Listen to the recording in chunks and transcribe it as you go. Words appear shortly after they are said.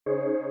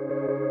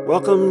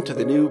Welcome to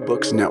the New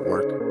Books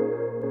Network.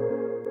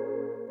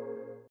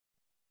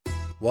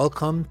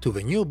 Welcome to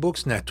the New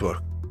Books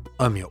Network.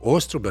 I'm your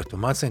host, Roberto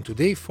Mazza, and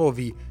today for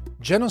the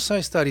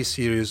Genocide Study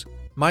Series,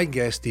 my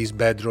guest is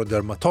Bedross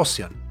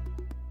Matossian.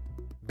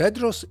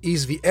 Bedross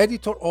is the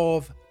editor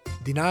of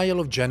Denial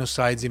of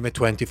Genocides in the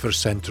 21st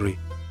Century,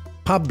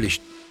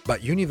 published by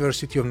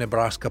University of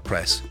Nebraska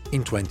Press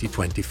in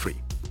 2023.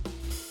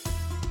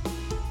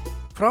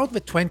 Throughout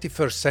the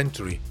 21st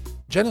century,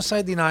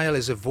 genocide denial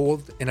has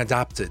evolved and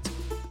adapted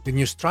with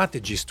new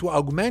strategies to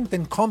augment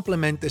and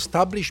complement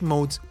established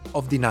modes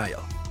of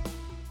denial.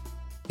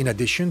 In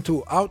addition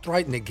to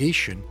outright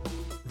negation,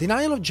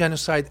 denial of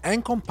genocide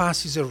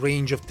encompasses a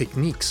range of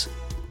techniques,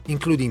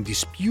 including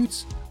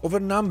disputes over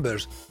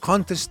numbers,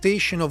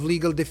 contestation of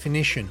legal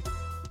definition,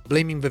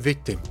 blaming the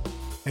victim,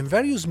 and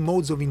various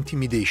modes of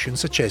intimidation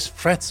such as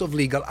threats of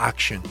legal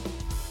action.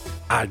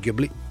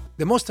 Arguably,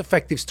 the most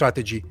effective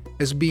strategy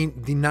has been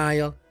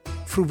denial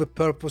through the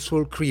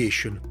purposeful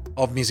creation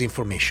of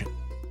misinformation.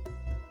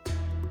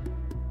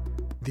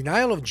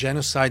 Denial of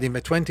genocide in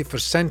the 21st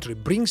century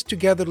brings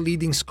together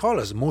leading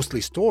scholars,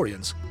 mostly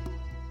historians,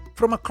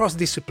 from across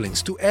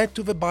disciplines to add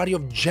to the body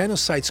of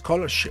genocide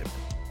scholarship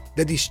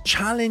that is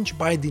challenged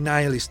by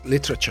denialist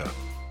literature.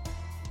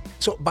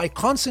 So, by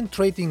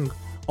concentrating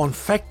on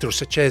factors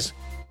such as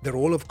the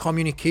role of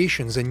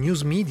communications and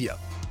news media,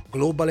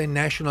 global and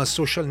national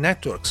social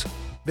networks,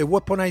 the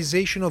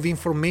weaponization of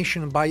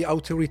information by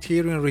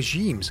authoritarian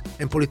regimes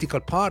and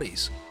political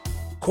parties,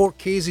 court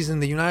cases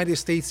in the United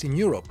States and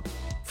Europe,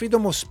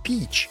 freedom of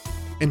speech,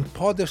 and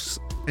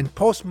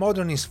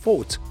postmodernist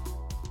thought,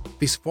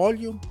 this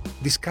volume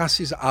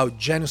discusses how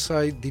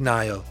genocide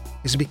denial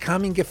is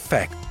becoming a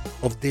fact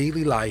of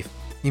daily life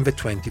in the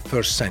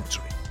 21st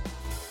century.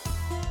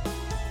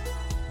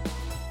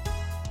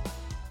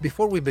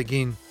 Before we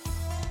begin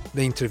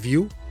the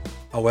interview,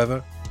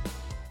 however,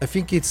 I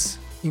think it's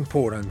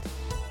important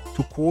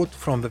to quote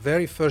from the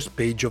very first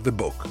page of the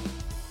book.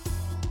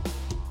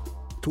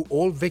 To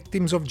all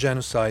victims of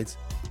genocides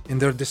and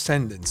their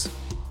descendants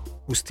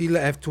who still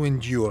have to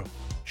endure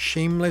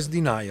shameless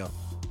denial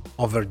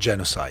of their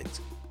genocide.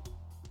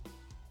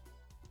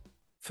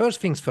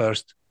 First things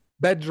first,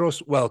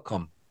 Bedross,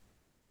 welcome.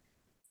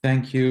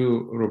 Thank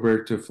you,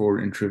 Roberto, for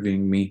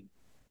interviewing me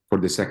for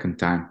the second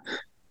time.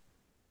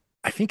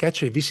 I think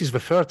actually this is the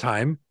third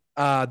time.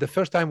 The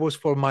first time was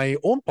for my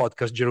own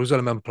podcast,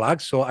 Jerusalem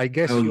Unplugged. So I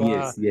guess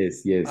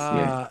yes.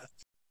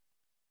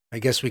 I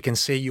guess we can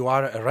say you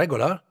are a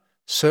regular,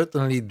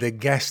 certainly the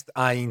guest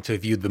I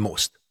interviewed the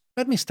most.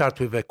 Let me start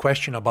with a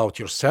question about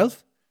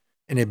yourself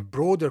and a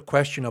broader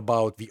question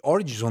about the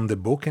origins of the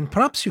book, and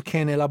perhaps you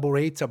can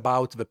elaborate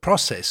about the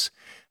process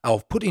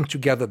of putting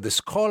together the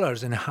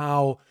scholars and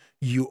how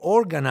you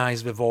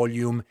organize the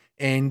volume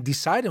and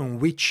decide on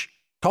which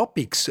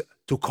topics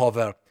to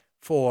cover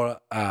for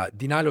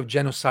denial of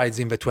genocides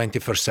in the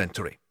 21st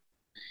century.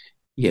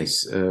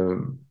 Yes.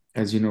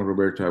 As you know,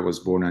 Roberto, I was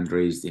born and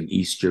raised in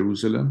East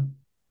Jerusalem,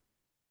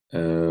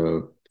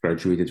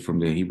 graduated from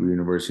the Hebrew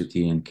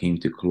University and came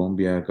to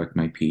Columbia, got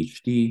my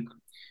PhD,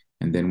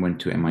 and then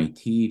went to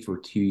MIT for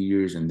 2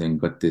 years and then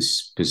got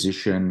this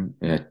position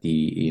at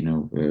the,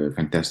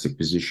 fantastic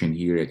position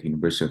here at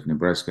University of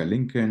Nebraska,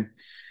 Lincoln,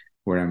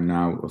 where I'm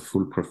now a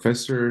full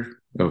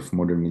professor of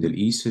modern Middle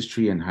East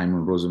history and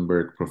Hyman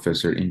Rosenberg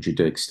professor in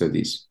Judaic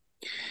studies.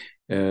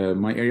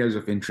 My areas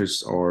of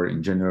interest are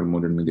in general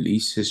modern Middle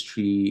East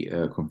history,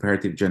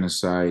 comparative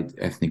genocide,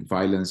 ethnic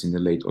violence in the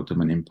late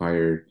Ottoman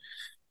Empire,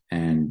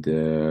 and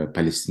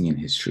Palestinian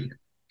history.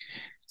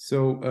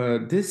 So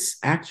this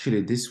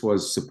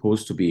was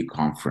supposed to be a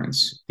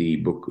conference, the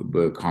book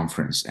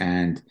conference,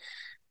 and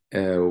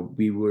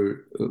we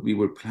were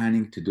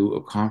planning to do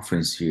a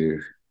conference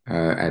here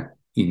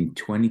in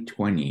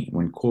 2020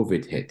 when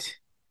COVID hit,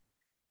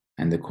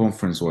 and the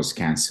conference was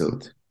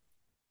canceled.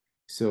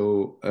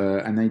 So,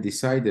 and I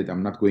decided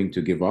I'm not going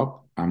to give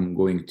up. I'm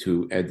going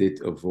to edit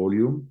a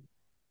volume,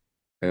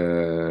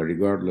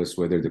 regardless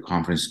whether the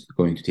conference is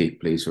going to take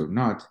place or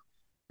not.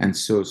 And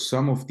so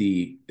some of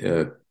the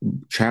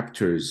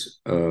chapters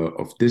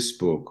of this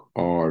book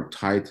are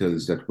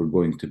titles that were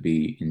going to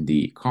be in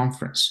the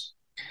conference.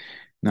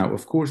 Now,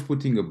 of course,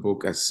 putting a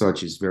book as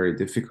such is very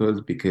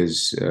difficult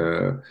because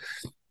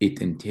it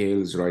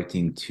entails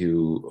writing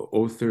to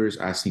authors,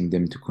 asking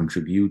them to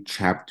contribute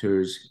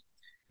chapters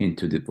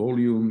into the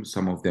volume.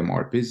 Some of them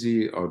are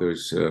busy,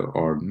 others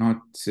are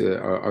not,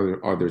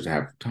 others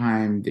have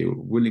time, they were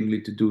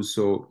willingly to do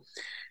so.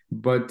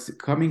 But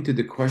coming to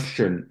the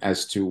question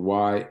as to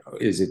why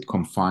is it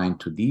confined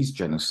to these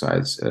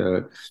genocides,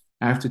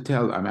 I have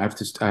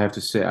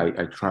to say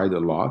I tried a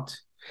lot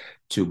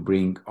to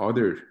bring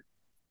other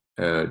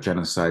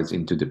genocides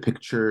into the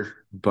picture,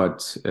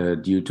 but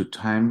due to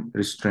time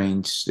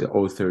restraints, the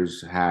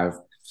authors have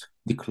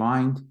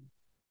declined.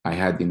 I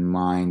had in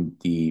mind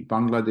the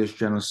Bangladesh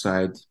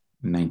genocide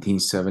in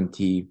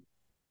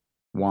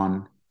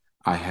 1971.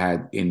 I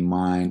had in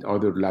mind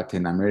other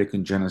Latin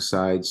American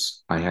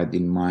genocides. I had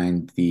in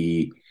mind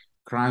the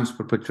crimes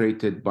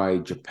perpetrated by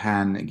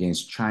Japan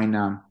against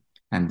China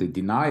and the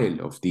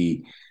denial of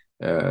the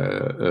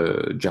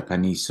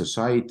Japanese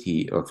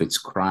society of its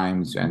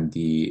crimes and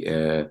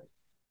the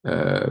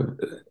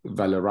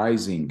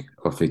valorizing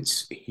of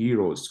its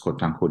heroes,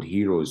 quote unquote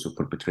heroes, who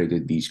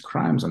perpetrated these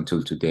crimes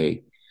until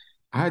today.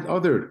 I had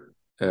other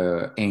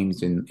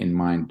aims in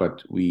mind,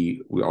 but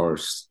we were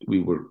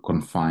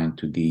confined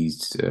to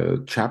these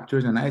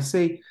chapters. And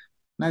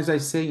as I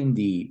say in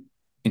the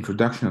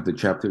introduction of the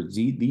chapter,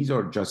 these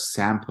are just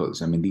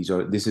samples. I mean,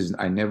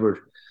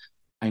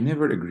 I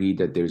never agreed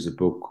that there's a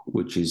book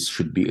which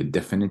should be a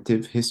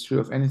definitive history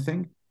of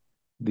anything.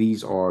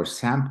 These are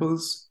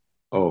samples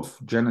of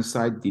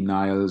genocide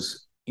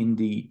denials in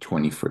the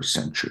 21st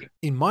century.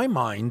 In my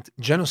mind,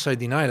 genocide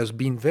denial has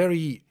been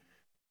very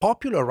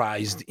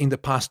popularized in the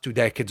past 2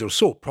 decades or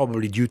so,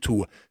 probably due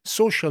to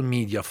social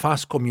media,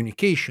 fast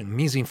communication,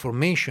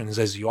 misinformation,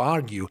 as you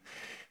argue.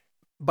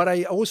 But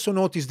I also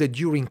noticed that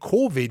during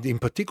COVID, in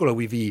particular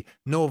with the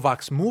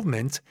no-vax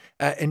movement,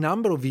 a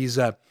number of these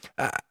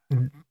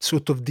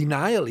sort of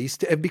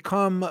denialists have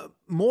become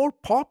more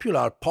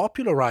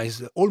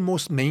popularized,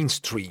 almost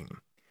mainstream.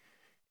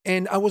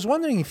 And I was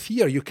wondering if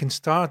here you can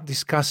start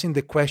discussing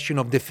the question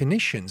of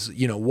definitions.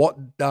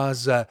 What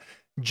does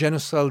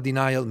genocidal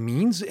denial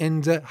means,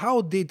 and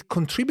how did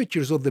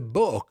contributors of the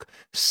book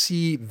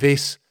see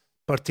this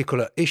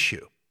particular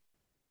issue?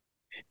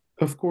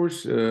 Of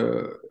course,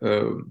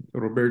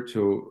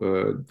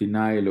 Roberto,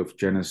 denial of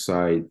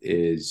genocide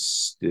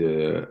is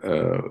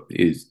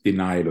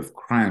denial of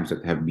crimes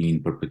that have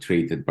been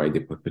perpetrated by the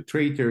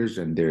perpetrators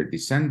and their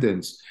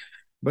descendants.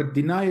 But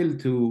denial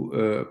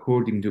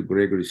according to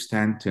Gregory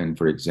Stanton,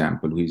 for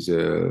example, who is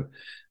a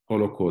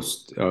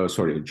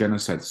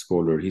genocide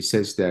scholar, he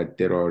says that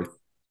there are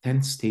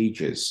 10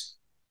 stages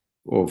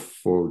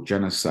for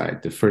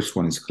genocide. The first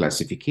one is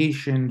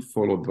classification,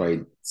 followed by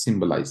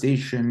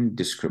symbolization,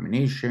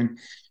 discrimination,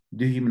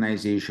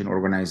 dehumanization,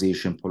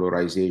 organization,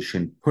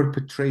 polarization,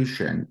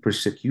 perpetration,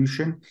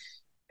 persecution,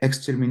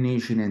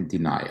 extermination, and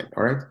denial.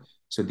 All right.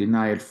 So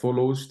denial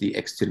follows the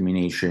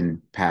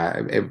extermination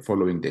path,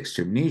 following the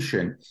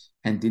extermination,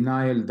 and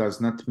denial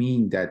does not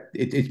mean that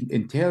it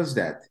entails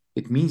that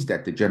it means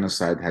that the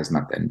genocide has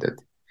not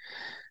ended.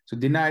 So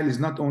denial is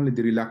not only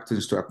the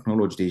reluctance to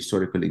acknowledge the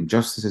historical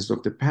injustices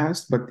of the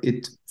past, but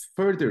it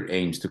further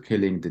aims to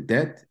killing the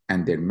dead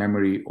and their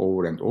memory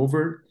over and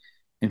over,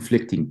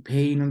 inflicting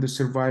pain on the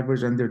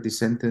survivors and their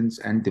descendants,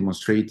 and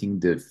demonstrating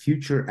the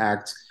future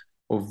acts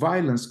of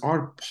violence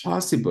are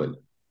possible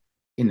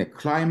in a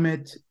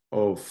climate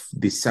of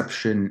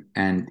deception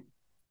and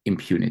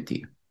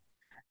impunity.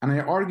 And I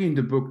argue in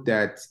the book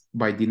that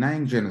by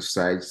denying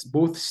genocides,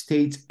 both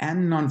states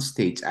and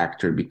non-state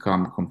actors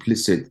become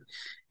complicit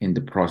in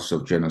the process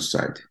of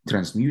genocide,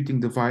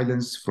 transmuting the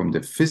violence from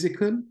the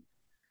physical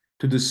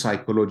to the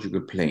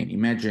psychological plane.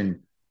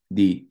 Imagine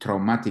the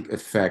traumatic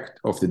effect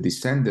of the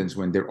descendants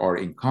when they are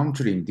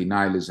encountering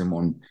denialism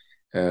on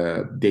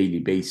a daily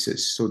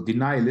basis. So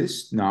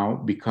denialists now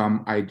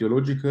become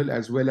ideological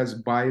as well as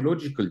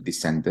biological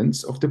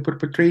descendants of the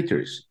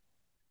perpetrators.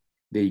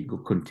 They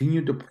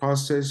continue the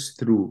process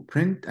through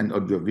print and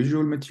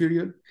audiovisual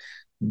material,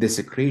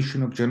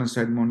 desecration of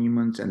genocide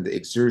monuments, and the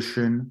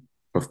exertion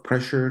of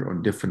pressure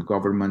on different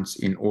governments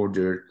in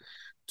order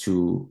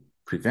to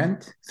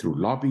prevent, through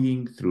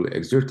lobbying, through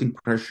exerting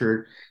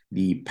pressure,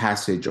 the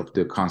passage of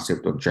the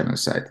concept of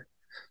genocide.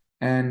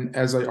 And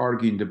as I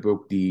argue in the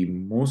book, the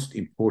most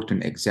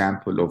important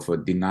example of a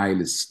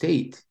denialist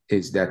state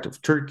is that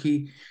of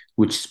Turkey,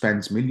 which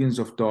spends millions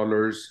of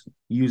dollars,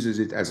 uses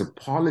it as a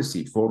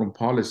policy, foreign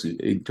policy,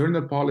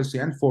 internal policy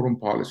and foreign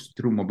policy,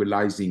 through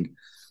mobilizing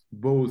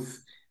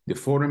both the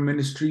foreign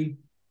ministry,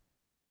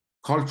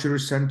 cultural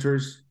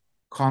centers,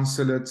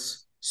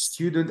 consulates,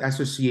 student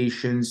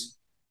associations.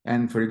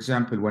 And for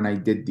example, when I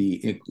did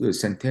the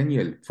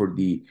centennial for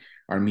the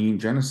Armenian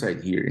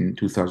genocide here in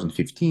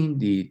 2015,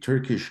 the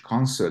Turkish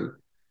consul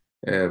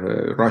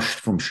rushed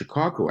from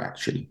Chicago,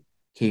 actually,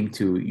 came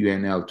to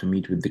UNL to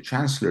meet with the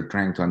chancellor,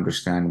 trying to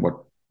understand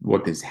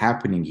what is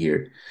happening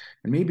here,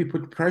 and maybe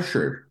put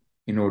pressure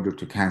in order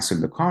to cancel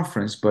the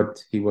conference,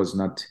 but he was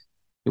not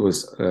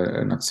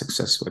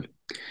successful.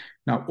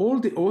 Now, all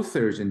the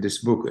authors in this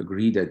book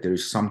agree that there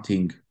is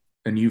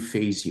a new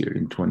phase here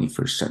in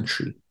 21st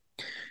century,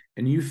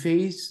 a new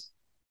phase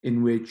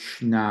in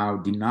which now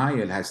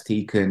denial has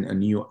taken a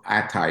new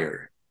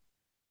attire.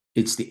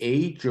 It's the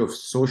age of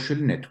social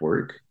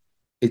network.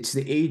 It's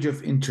the age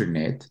of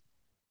internet.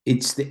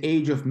 It's the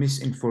age of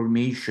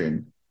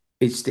misinformation.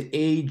 It's the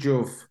age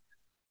of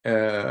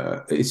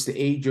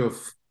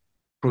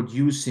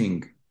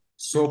producing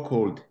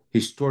so-called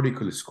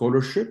historical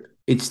scholarship.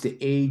 It's the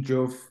age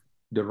of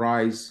the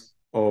rise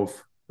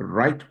of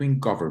right-wing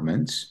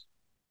governments,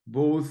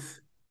 both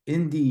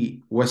in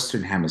the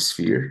Western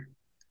Hemisphere,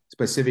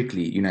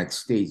 specifically United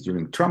States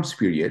during Trump's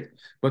period,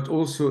 but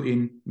also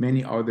in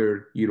many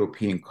other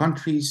European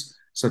countries,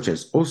 such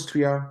as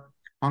Austria,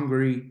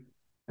 Hungary,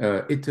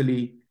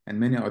 Italy, and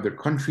many other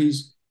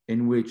countries,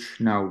 in which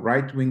now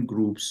right-wing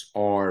groups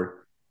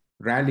are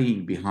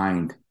rallying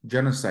behind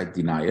genocide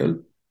denial,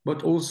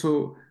 but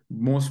also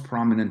most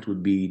prominent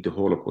would be the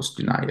Holocaust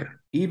denial.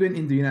 Even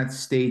in the United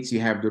States, you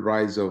have the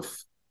rise of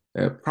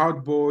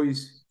Proud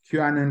Boys,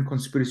 QAnon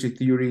conspiracy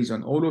theories,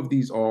 and all of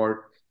these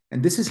are,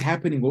 and this is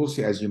happening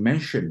also, as you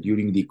mentioned,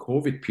 during the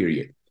COVID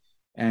period.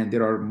 And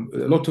there are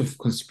a lot of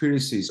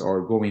conspiracies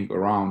are going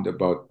around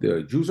about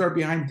the Jews are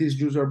behind this,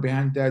 Jews are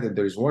behind that, and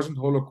there wasn't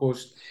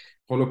Holocaust.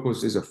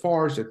 Holocaust is a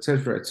farce,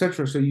 etc.,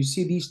 etc. So you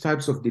see these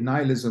types of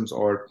denialisms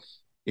are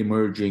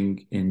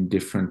emerging in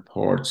different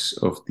parts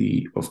of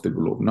the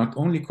globe, not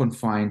only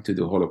confined to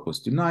the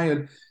Holocaust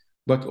denial,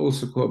 but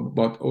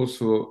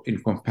also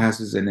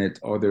encompasses in it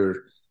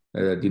other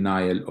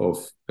denial of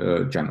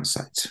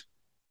genocides.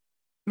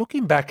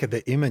 Looking back at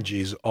the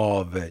images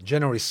of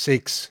January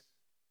 6th,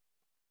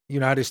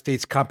 United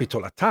States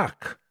Capitol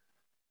attack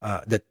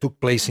that took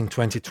place in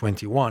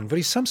 2021, there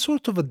is some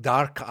sort of a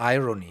dark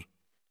irony.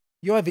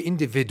 You have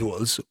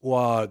individuals who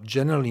are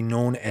generally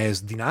known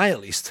as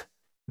denialists.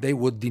 They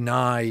would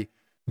deny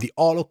the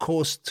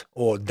Holocaust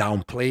or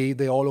downplay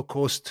the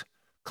Holocaust,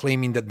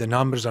 claiming that the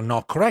numbers are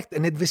not correct.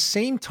 And at the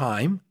same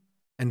time,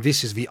 and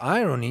this is the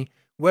irony,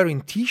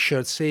 wearing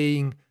T-shirts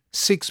saying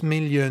 6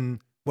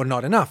 million were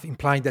not enough,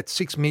 implying that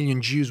 6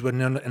 million Jews were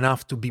not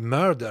enough to be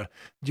murdered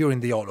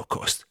during the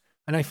Holocaust.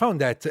 And I found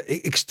that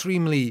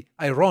extremely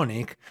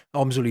ironic,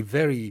 obviously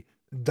very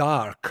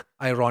dark,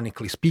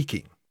 ironically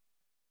speaking.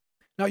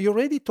 Now, you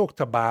already talked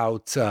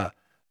about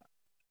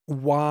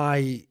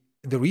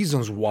the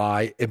reasons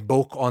why a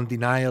book on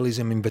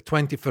denialism in the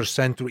 21st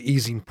century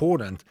is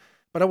important.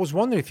 But I was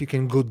wondering if you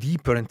can go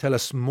deeper and tell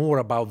us more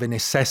about the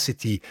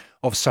necessity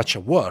of such a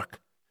work.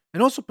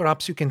 And also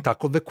perhaps you can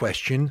tackle the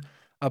question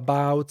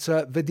about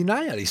the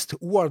denialists.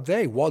 Who are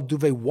they? What do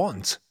they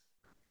want?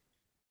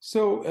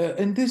 So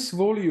in this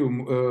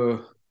volume,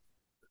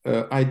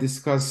 I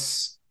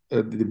discuss,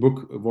 the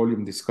book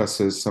volume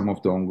discusses some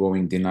of the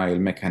ongoing denial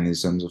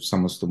mechanisms of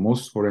some of the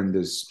most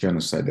horrendous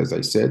genocide, as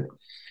I said.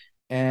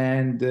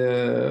 And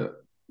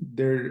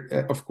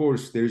there, of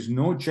course, there's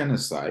no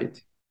genocide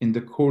in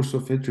the course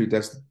of history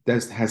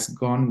that has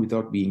gone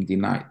without being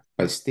denied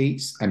by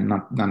states and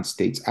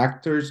non-states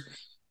actors,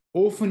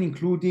 often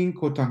including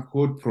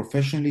quote-unquote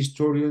professional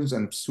historians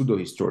and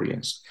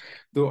pseudo-historians,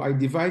 though I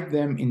divide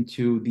them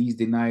into these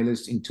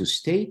denialists into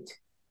state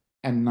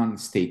and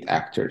non-state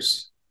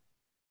actors.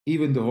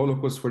 Even the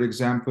Holocaust, for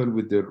example,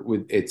 with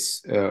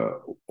its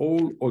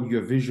all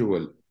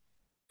audiovisual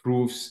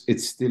proofs,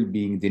 it's still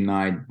being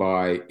denied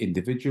by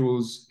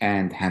individuals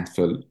and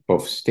handful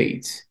of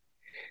states.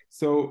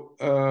 So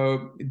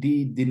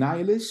the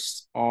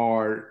denialists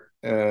are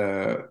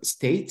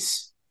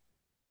states,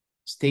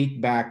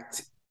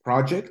 state-backed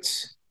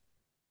projects.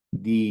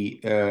 The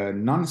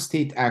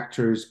non-state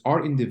actors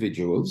are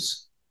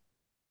individuals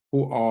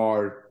who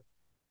are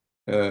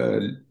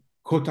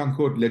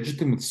quote-unquote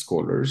legitimate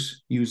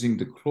scholars using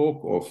the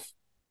cloak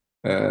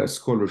of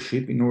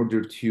scholarship in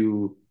order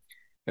to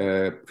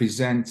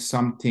present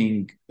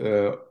something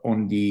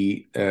from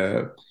the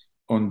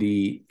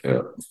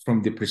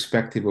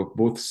perspective of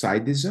both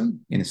sidism.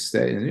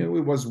 Instead, it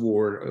was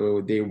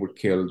war. They were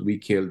killed. We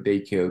killed. They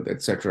killed,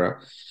 etc.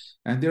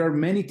 And there are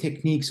many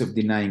techniques of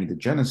denying the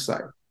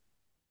genocide.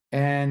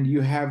 And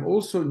you have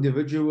also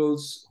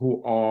individuals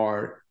who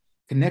are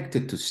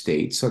connected to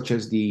states, such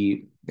as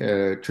the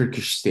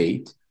Turkish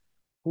state,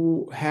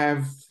 who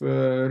have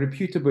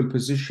reputable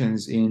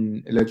positions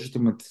in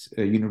legitimate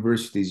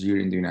universities here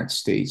in the United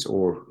States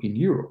or in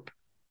Europe.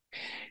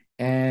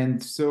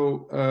 And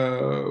so,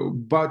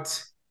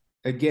 but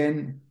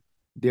again,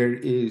 there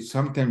is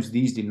sometimes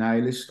these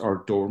denialists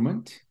are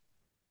dormant,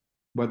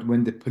 but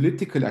when the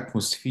political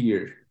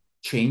atmosphere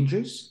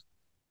changes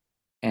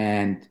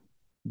and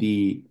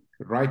the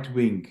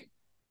right-wing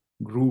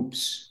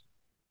groups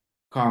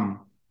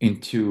come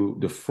into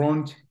the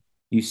front,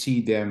 you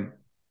see them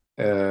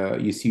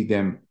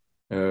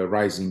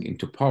rising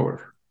into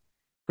power.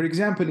 For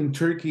example, in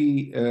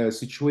Turkey,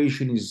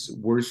 situation is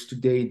worse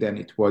today than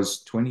it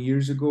was 20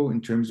 years ago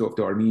in terms of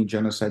the Armenian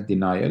genocide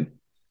denial.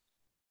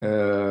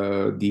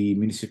 The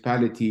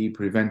municipality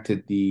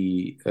prevented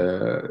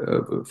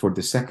for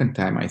the second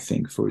time, I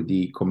think, for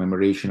the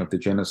commemoration of the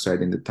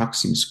genocide in the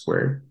Taksim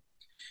Square.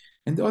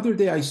 And the other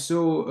day I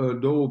saw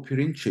Doğu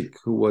Perinçek,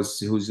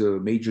 who's a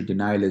major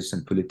denialist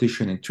and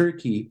politician in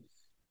Turkey,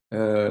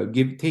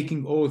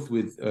 taking oath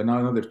with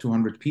another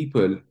 200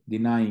 people,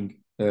 denying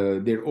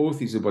their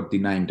oath is about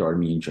denying the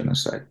Armenian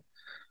genocide.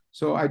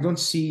 So I don't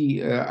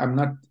see, I'm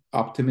not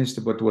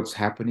optimistic about what's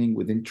happening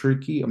within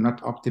Turkey. I'm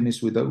not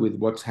optimistic with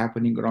what's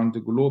happening around the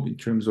globe in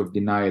terms of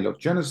denial of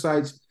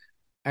genocides,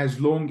 as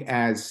long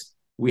as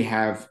we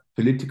have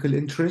political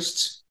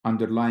interests,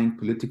 underlying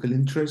political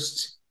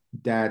interests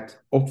that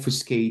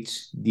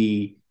obfuscate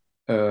these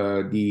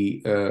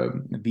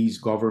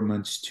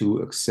governments to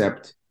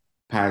accept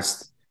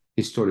past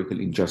historical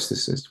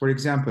injustices. For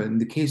example, in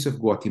the case of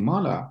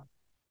Guatemala,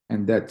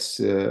 and that's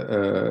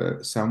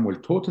Samuel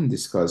Totten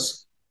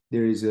discussed,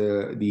 there is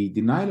the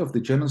denial of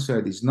the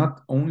genocide is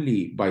not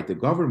only by the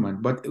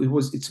government, but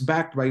it's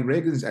backed by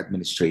Reagan's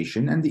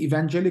administration and the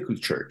evangelical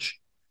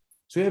church.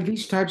 So you have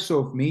these types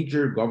of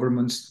major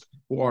governments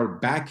who are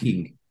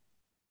backing.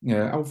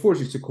 Of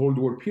course, it's a Cold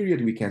War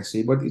period, we can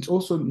say, but it's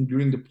also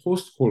during the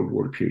post-Cold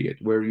War period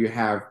where you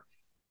have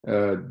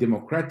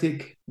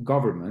democratic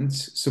governments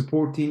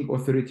supporting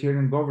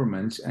authoritarian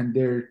governments, and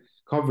they're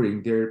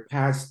covering their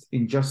past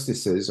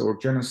injustices or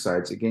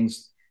genocides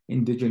against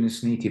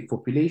indigenous native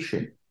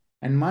population.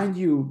 And mind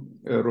you,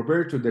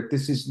 Roberto, that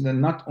this is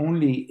not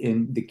only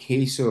in the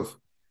case of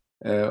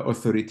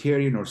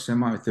authoritarian or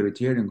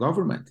semi-authoritarian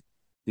government.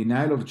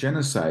 Denial of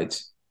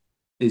genocides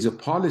is a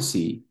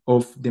policy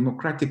of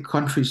democratic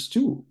countries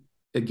too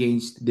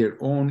against their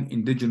own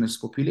indigenous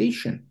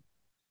population.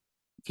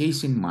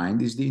 Case in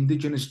mind is the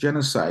indigenous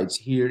genocides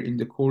here in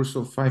the course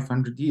of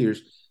 500 years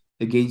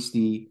against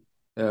the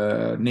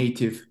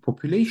native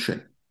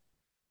population.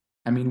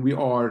 I mean, we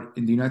are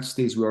in the United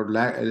States, we are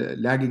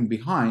lagging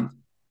behind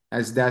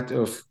as that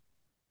of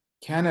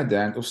Canada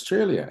and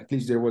Australia. At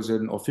least there was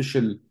an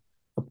official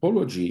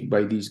apology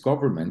by these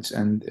governments,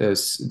 and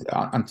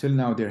until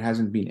now there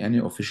hasn't been any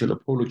official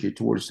apology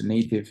towards the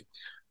native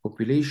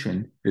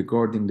population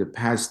regarding the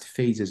past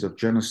phases of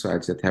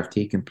genocides that have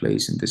taken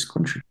place in this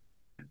country.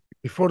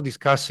 Before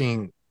discussing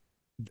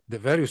the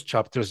various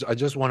chapters, I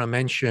just want to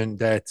mention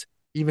that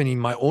even in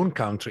my own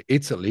country,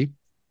 Italy,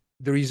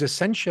 there is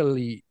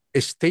essentially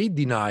a state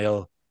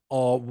denial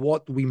of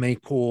what we may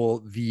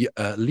call the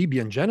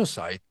Libyan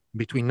genocide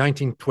between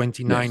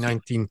 1929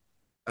 and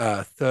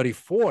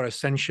 1934.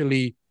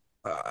 Essentially,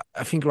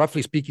 I think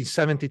roughly speaking,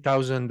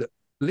 70,000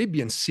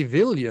 Libyan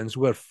civilians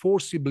were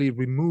forcibly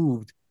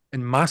removed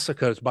and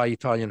massacred by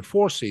Italian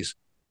forces.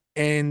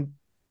 And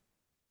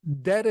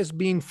that has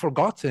been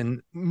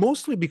forgotten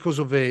mostly because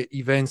of the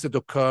events that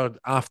occurred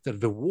after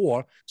the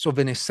war. So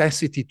the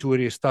necessity to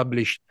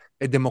reestablish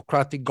a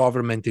democratic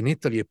government in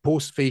Italy, a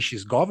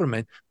post-fascist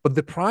government. But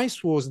the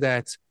price was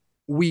that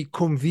we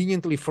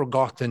conveniently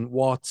forgotten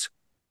what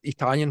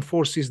Italian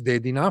forces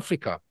did in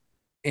Africa.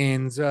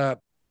 And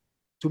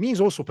to me,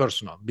 it's also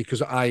personal,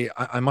 because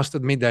I must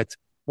admit that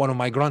one of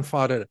my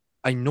grandfather,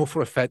 I know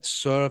for a fact,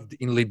 served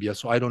in Libya.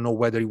 So I don't know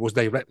whether he was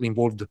directly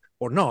involved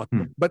or not.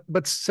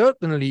 But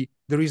certainly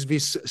there is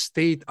this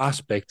state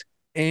aspect.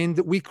 And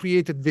we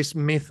created this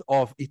myth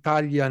of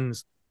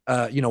Italians,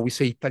 we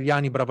say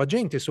Italiani brava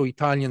gente, so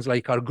Italians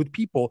like are good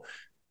people,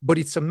 but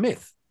it's a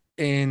myth.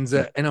 And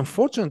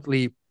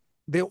unfortunately,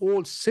 the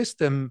whole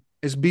system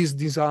has been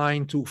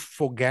designed to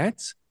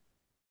forgot,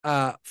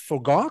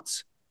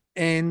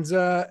 and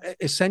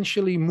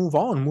essentially move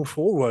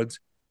forward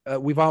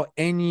without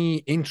any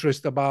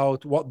interest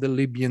about what the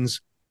Libyans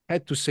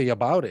had to say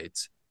about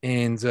it.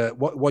 And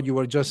what you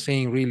were just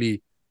saying,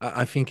 really,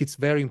 I think it's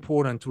very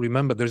important to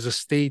remember there's a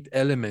state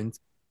element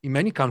in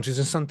many countries,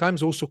 and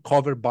sometimes also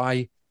covered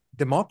by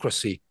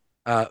democracy.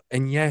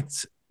 And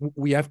yet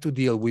we have to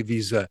deal with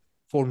these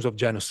forms of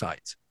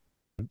genocides.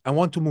 I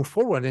want to move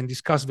forward and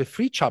discuss the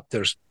 3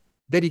 chapters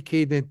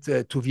dedicated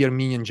to the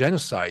Armenian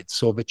genocide.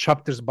 So the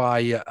chapters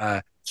by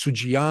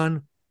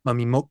Sujian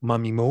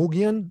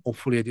Mamimogian,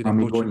 hopefully I didn't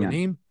butcher the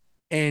name,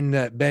 and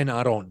Ben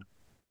Aron.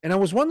 And I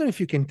was wondering if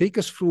you can take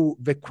us through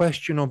the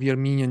question of the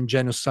Armenian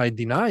genocide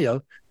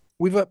denial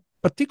with a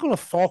particular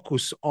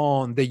focus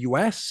on the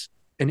US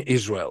and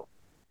Israel.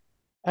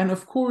 And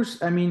of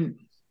course, I mean,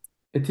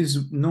 it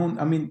is known,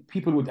 I mean,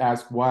 people would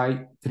ask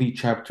why 3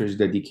 chapters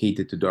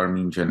dedicated to the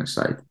Armenian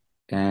genocide.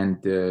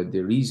 And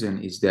the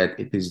reason is that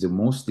it is the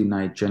most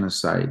denied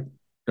genocide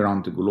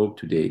around the globe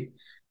today,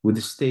 with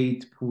the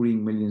state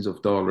pouring millions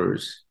of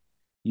dollars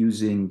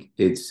using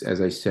its, as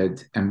I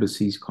said,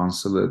 embassies,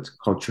 consulate,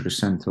 cultural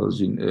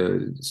centers,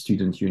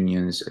 student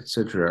unions,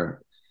 etc.,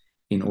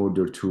 in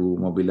order to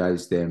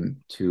mobilize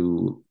them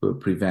to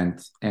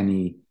prevent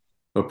any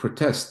or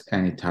protest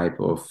any type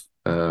of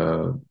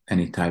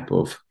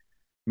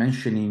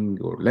mentioning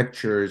or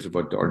lectures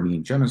about the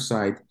Armenian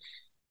genocide.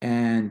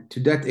 And to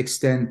that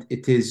extent,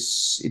 it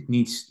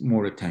needs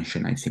more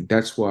attention, I think.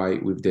 That's why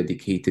we've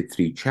dedicated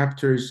 3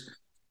 chapters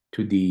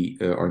to the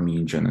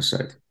Armenian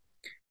genocide.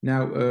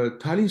 Now,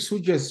 Talin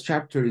Suja's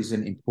chapter is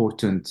an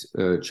important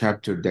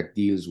chapter that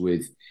deals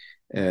with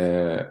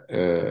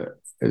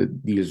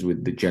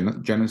the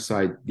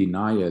genocide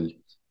denial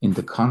in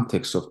the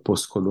context of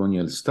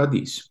post-colonial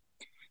studies.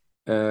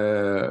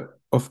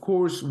 Of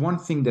course, one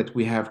thing that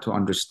we have to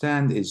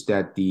understand is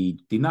that the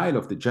denial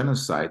of the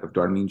genocide, of the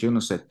Armenian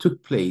genocide,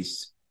 took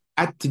place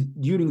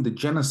during the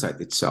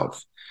genocide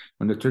itself,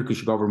 when the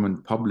Turkish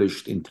government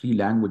published in 3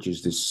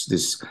 languages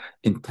this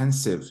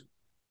intensive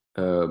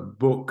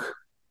book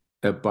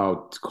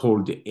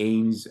called the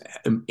aims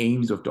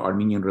of the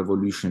Armenian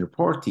revolutionary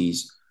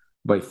parties,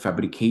 by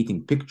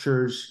fabricating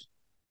pictures,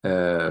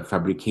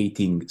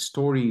 fabricating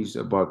stories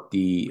about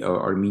the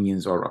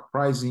Armenians are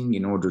uprising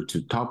in order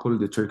to topple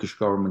the Turkish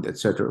government,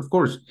 etc. Of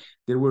course,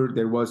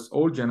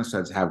 all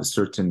genocides have a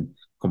certain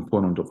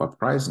component of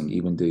uprising.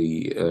 Even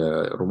the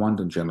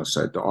Rwandan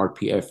genocide, the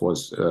RPF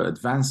was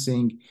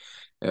advancing.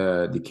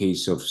 The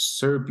case of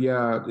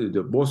Serbia,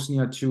 the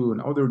Bosnia too,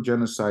 and other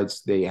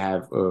genocides, they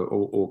have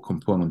a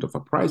component of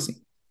uprising.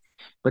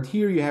 But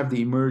here you have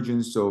the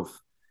emergence of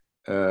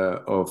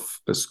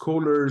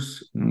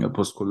scholars,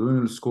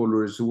 post-colonial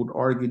scholars, who would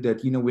argue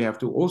that, we have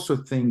to also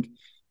think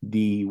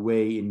the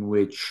way in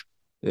which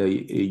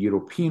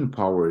European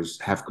powers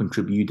have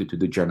contributed to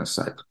the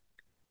genocide.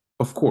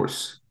 Of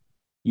course,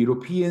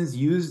 Europeans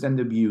used and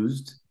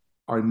abused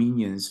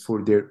Armenians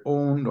for their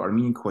own, the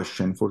Armenian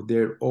question, for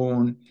their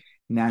own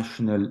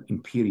national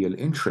imperial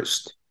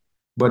interest.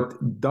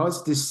 But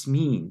does this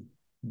mean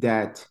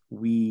that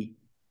we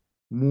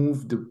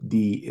move the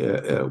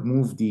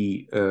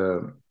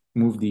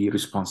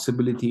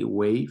responsibility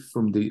away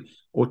from the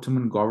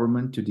Ottoman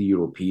government to the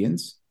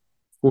Europeans?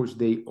 Of course,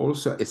 they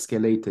also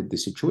escalated the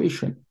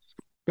situation.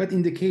 But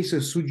in the case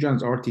of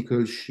Sujan's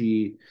article,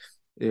 she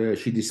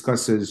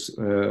discusses,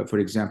 for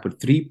example,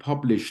 3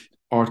 published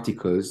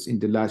articles in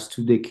the last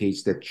 2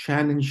 decades that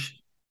challenge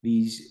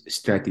these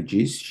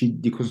strategies. She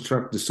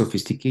deconstructs the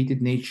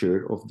sophisticated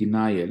nature of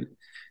denial,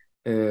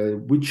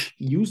 which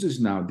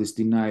uses now this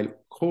denial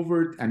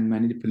covert and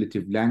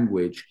manipulative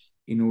language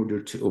in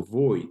order to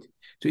avoid.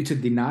 So it's a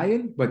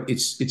denial, but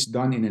it's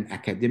done in an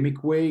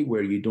academic way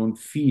where you don't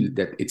feel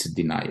that it's a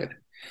denial.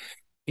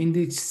 In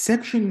the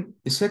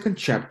second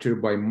chapter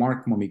by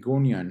Mark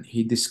Momigonian,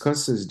 he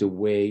discusses the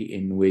way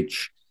in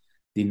which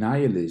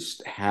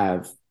denialists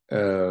have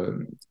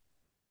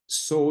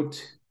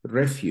sought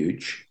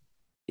refuge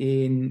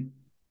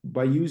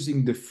by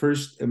using the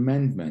First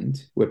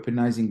Amendment,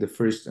 weaponizing the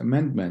First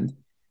Amendment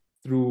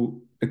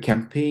through a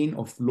campaign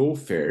of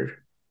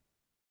lawfare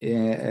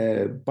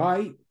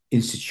by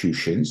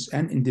institutions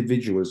and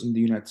individuals in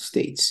the United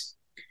States.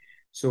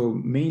 So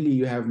mainly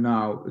you have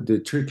now the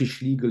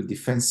Turkish Legal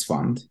Defense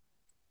Fund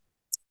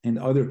and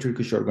other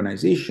Turkish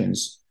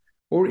organizations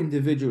or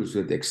individuals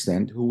to that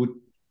extent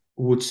who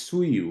would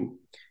sue you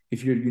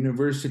if your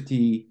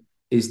university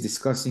is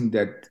discussing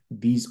that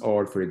these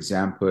are, for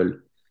example,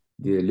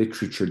 the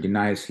literature,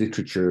 denialist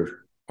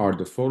literature are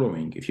the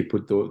following. If you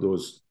put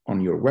those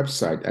on your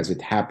website, as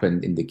it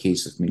happened in the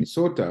case of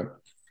Minnesota.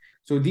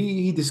 So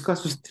he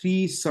discusses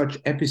 3 such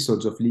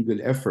episodes of legal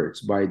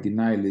efforts by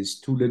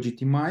denialists to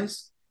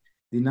legitimize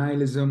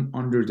denialism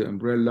under the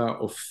umbrella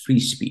of free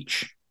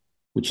speech,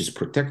 which is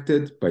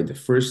protected by the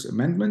First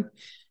Amendment.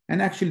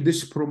 And actually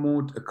this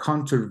promotes a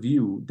counter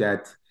view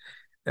that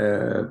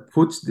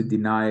puts the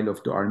denial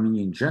of the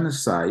Armenian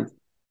genocide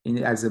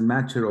as a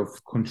matter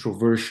of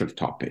controversial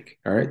topic,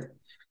 all right?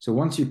 So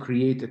once you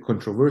create a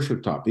controversial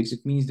topic,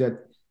 it means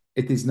that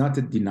it is not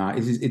a denial,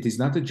 it is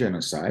not a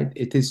genocide,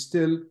 it is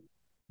still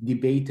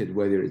debated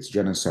whether it's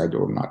genocide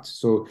or not.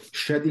 So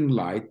shedding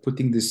light,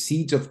 putting the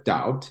seeds of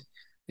doubt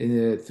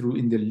in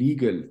the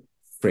legal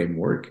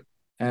framework,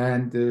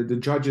 and the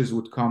judges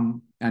would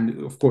come,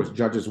 and of course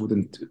judges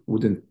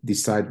wouldn't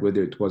decide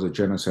whether it was a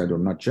genocide or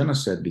not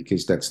genocide,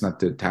 because that's not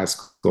the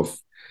task of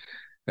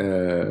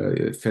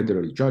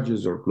federal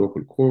judges or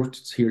local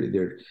courts.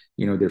 Here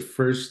their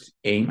first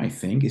aim, I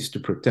think, is to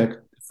protect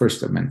the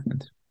First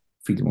Amendment,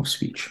 freedom of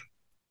speech.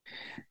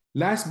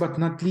 Last but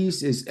not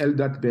least is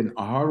Eldad Ben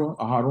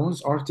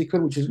Aharon's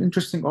article, which is an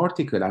interesting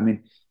article. I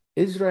mean,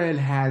 Israel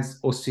has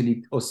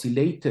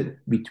oscillated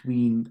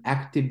between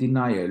active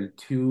denial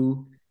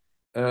to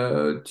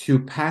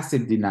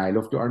passive denial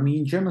of the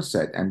Armenian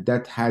genocide, and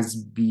that has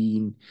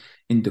been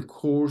in the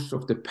course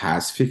of the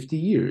past 50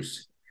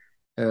 years.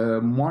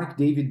 Mark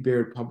David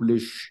Baer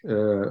published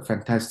a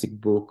fantastic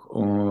book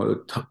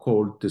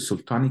called The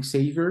Sultanic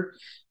Savior,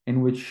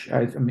 in which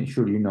I'm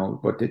sure you know,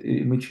 but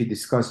in which he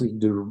discusses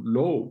the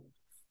role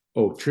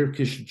of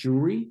Turkish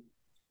Jewry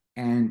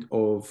and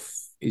of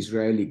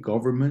Israeli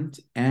government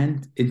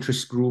and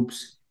interest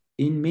groups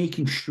in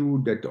making sure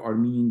that the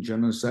Armenian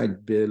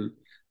genocide bill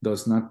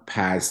does not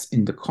pass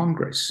in the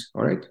Congress,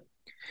 all right?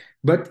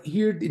 But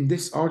here in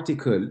this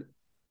article,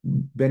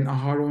 Ben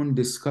Aharon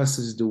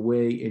discusses the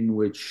way in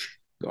which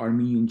the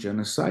Armenian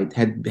genocide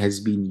has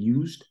been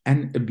used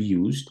and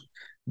abused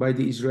by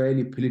the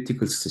Israeli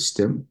political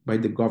system, by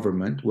the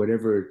government,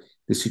 whatever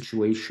the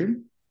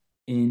situation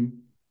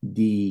in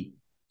the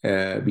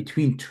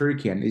between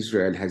Turkey and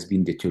Israel has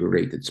been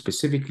deteriorated,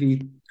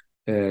 specifically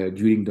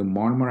during the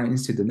Marmara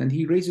incident. And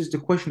he raises the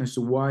question as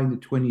to why in the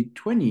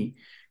 2020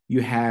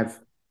 you have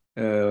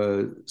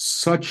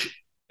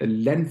such a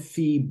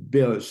lengthy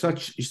bill,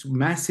 such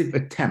massive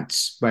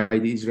attempts by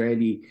the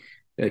Israeli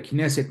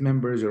Knesset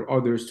members or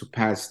others to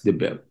pass the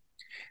bill.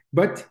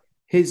 But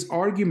his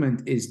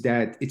argument is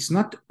that it's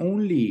not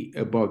only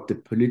about the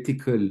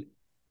political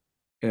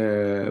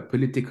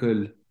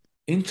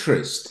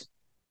interest.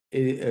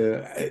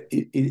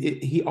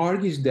 He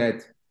argues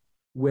that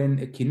when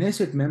a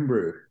Knesset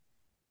member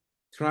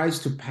tries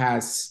to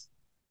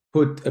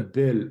put a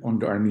bill on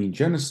the Armenian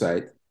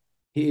genocide,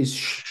 he is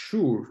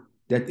sure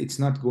that it's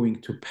not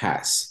going to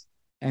pass.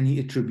 And he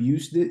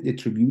attributes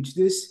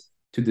this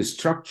to the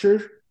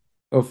structure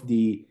of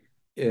the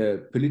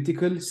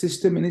political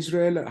system in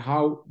Israel,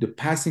 how the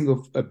passing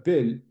of a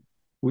bill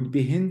would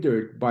be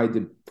hindered by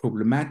the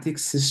problematic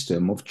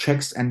system of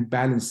checks and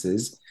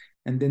balances,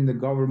 and then the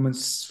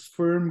government's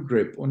firm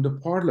grip on the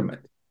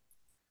parliament.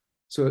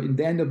 So in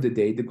the end of the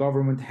day, the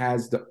government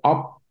has the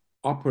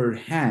upper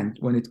hand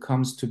when it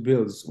comes to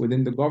bills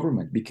within the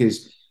government,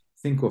 because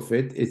think of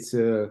it, it's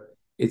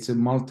a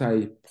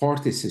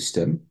multi-party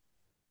system.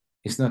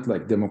 It's not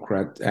like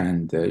Democrat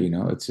and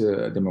it's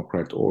a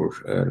Democrat or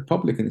a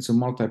Republican. It's a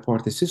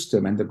multi-party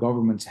system, and the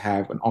governments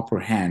have an upper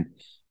hand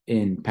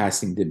in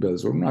passing the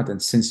bills or not.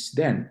 And since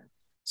then,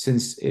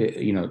 since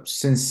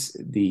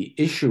the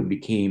issue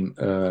became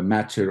a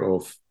matter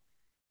of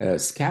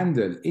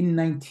scandal in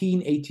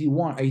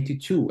 1981,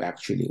 82,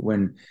 actually,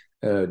 when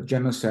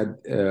genocide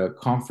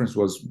conference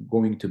was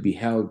going to be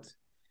held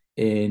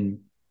in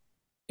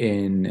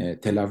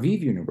Tel Aviv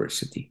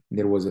University.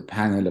 There was a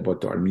panel about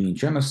the Armenian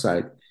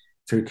genocide.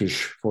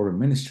 Turkish foreign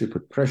ministry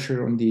put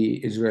pressure on the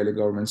Israeli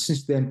government.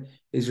 Since then,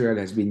 Israel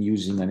has been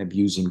using and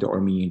abusing the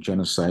Armenian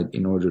genocide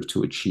in order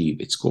to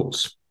achieve its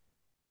goals.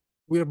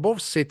 We're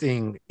both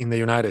sitting in the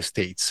United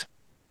States.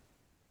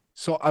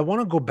 So I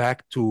want to go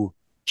back to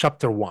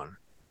chapter 1,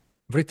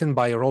 written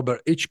by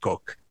Robert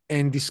Hitchcock,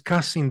 and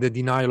discussing the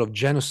denial of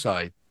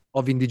genocide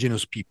of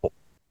indigenous people.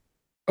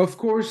 Of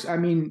course, I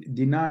mean,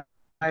 denial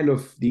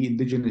of the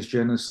indigenous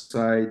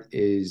genocide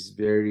is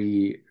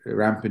very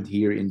rampant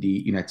here in the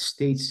United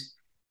States.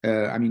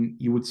 I mean,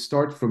 you would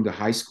start from the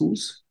high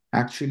schools,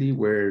 actually,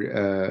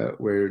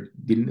 where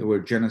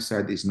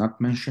genocide is not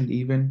mentioned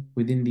even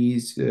within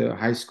these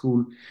high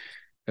school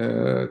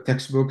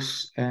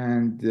textbooks,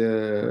 and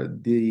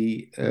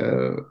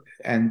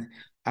and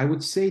I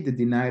would say the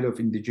denial of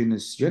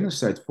indigenous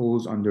genocide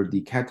falls under the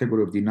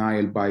category of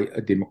denial by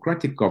a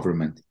democratic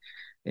government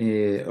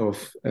in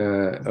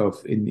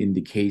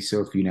the case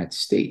of the United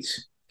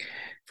States.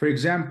 For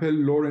example,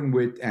 Lauren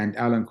Witt and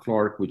Alan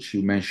Clark, which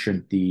you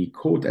mentioned the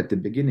quote at the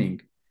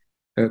beginning,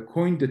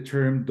 coined the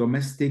term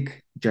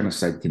domestic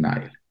genocide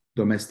denial.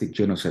 Domestic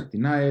genocide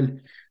denial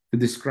to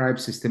describe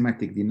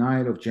systematic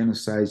denial of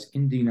genocides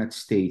in the United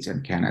States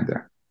and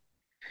Canada.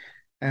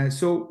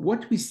 So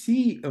what we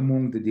see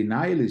among the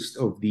denialists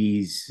of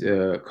these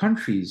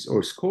countries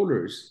or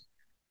scholars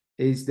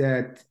is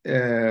that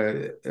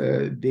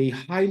they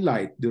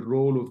highlight the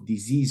role of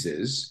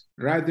diseases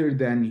rather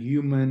than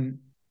human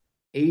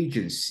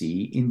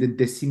agency in the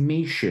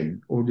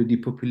decimation or the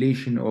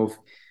depopulation of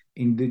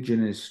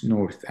indigenous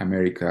North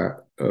America,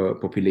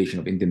 population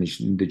of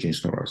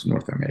indigenous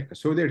North America.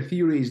 So their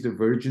theory is the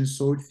virgin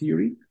soil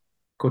theory,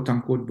 quote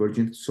unquote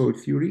virgin soil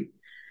theory,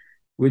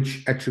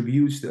 which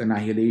attributes the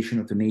annihilation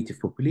of the native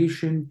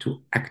population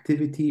to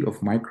activity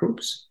of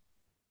microbes.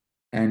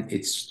 And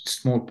it's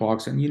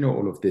smallpox, and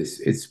all of this.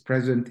 It's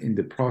present in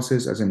the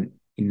process as an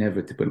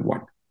inevitable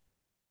one.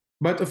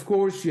 But of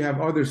course, you have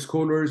other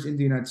scholars in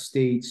the United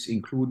States,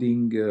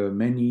 including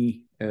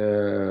many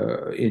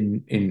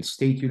in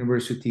state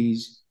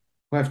universities,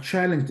 who have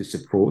challenged this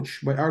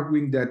approach by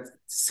arguing that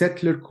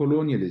settler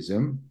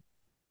colonialism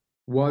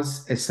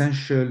was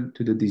essential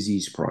to the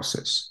disease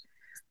process.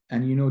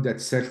 And you know that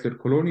settler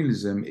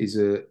colonialism is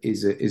a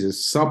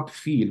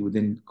subfield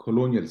within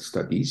colonial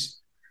studies.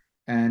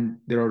 And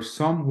there are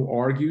some who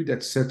argue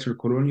that settler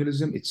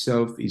colonialism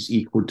itself is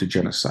equal to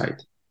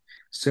genocide.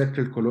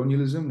 Settler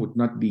colonialism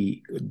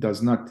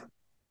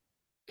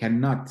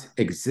cannot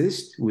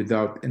exist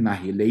without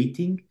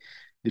annihilating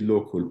the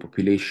local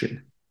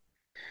population.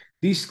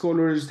 These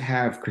scholars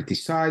have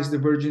criticized the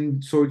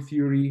virgin soil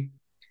theory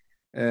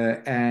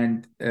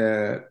and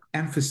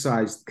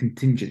emphasized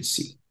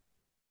contingency.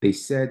 They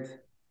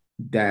said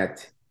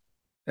that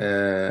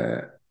the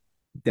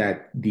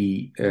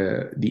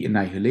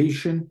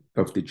annihilation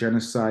of the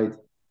genocide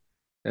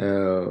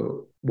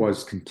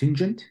was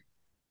contingent.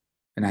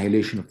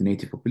 Annihilation of the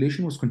native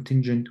population was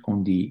contingent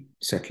on the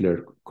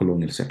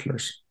colonial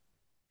settlers.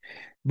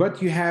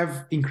 But you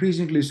have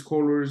increasingly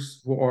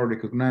scholars who are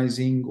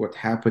recognizing what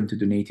happened to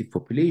the native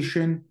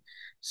population.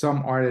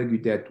 Some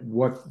argue that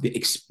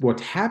what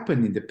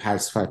happened in the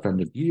past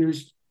 500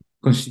 years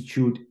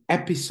constitute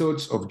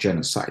episodes of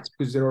genocides,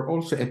 because there are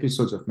also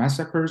episodes of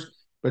massacres,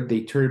 but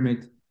they term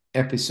it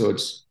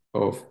episodes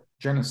of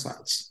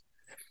genocides.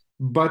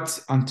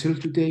 But until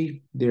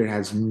today, there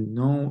has been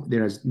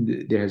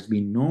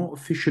no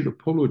official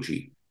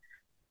apology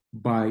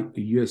by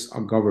the U.S.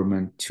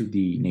 government to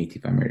the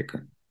Native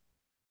American.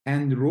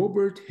 And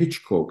Robert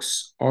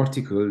Hitchcock's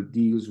article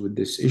deals with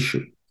this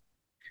issue,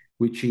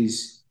 which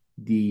is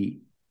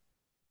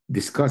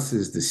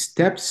discusses the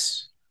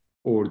steps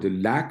or the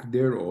lack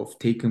thereof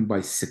taken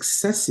by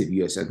successive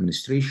U.S.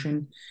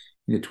 administration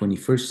in the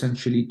 21st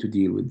century to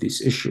deal with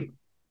this issue.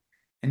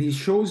 And he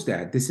shows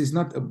that this is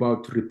not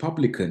about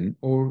Republican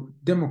or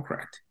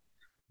Democrat.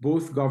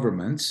 Both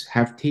governments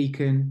have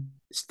taken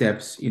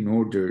steps in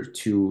order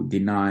to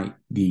deny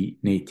the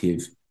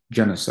native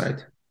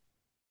genocide.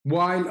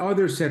 While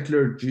other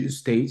settler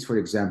states, for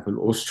example,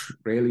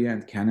 Australia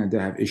and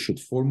Canada, have issued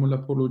formal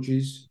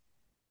apologies,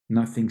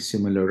 nothing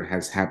similar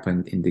has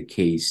happened in the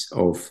case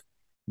of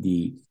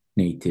the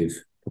native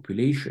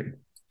population.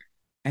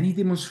 And he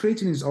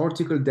demonstrates in his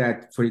article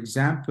that, for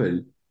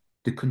example,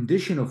 the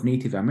condition of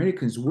Native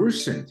Americans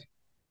worsened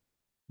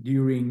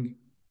during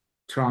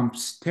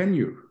Trump's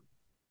tenure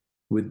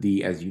with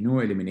the, as you know,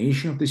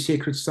 elimination of the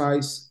sacred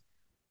sites,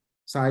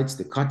 cites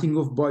the cutting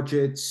of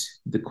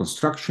budgets, the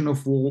construction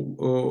of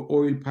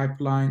oil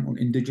pipeline on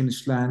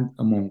indigenous land,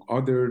 among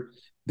other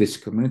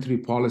discriminatory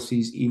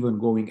policies, even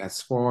going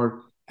as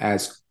far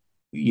as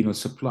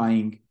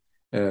supplying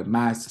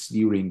masks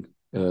during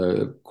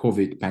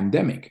COVID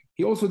pandemic.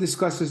 He also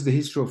discusses the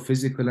history of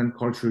physical and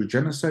cultural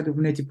genocide of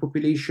Native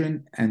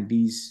population and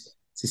these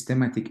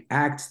systematic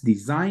acts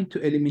designed to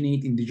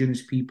eliminate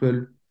indigenous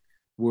people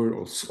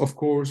were, of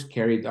course,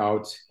 carried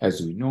out,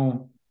 as we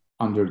know,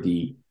 under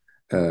the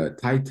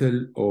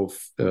title of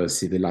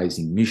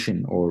civilizing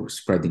mission or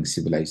spreading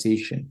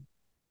civilization.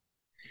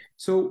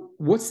 So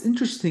what's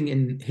interesting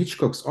in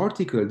Hitchcock's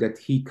article that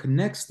he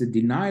connects the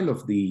denial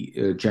of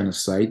the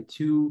genocide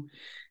to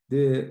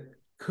the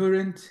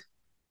current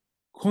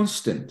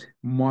constant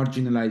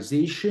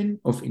marginalization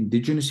of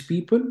indigenous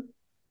people,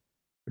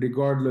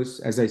 regardless,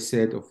 as I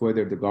said, of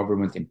whether the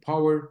government in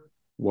power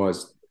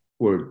was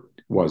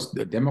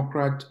the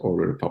Democrat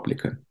or a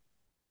Republican.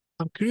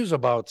 I'm curious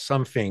about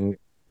something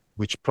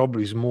which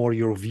probably is more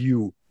your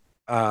view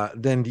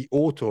than the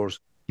author's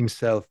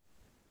himself.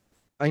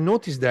 I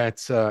noticed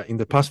that in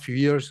the past few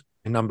years,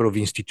 a number of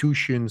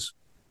institutions,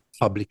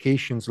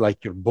 publications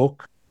like your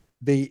book,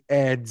 they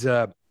add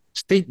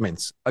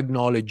statements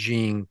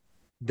acknowledging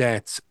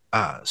that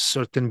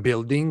certain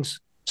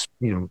buildings,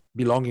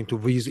 belonging to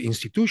these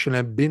institutions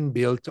have been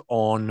built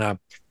on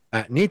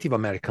Native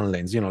American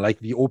lands, like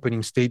the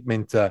opening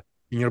statement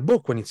in your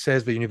book when it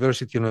says the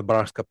University of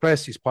Nebraska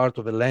Press is part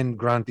of a land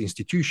grant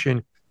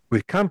institution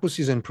with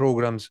campuses and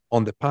programs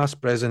on the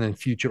past, present, and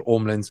future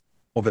homelands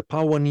of the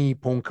Pawnee,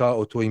 Ponca,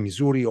 Otoe,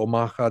 Missouri,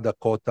 Omaha,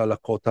 Dakota,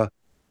 Lakota,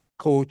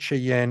 Ko,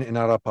 Cheyenne, and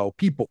Arapaho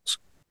peoples.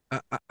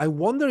 I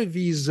wonder if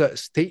these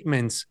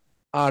statements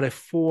are a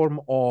form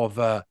of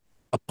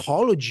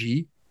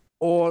apology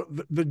or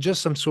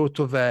just some sort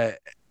of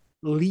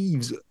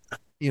leaves,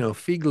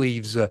 fig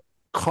leaves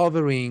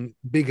covering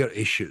bigger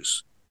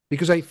issues.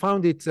 Because I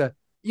found it,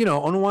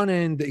 on one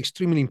hand,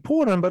 extremely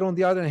important, but on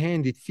the other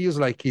hand, it feels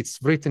like it's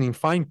written in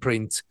fine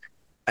print.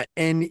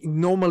 And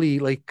normally,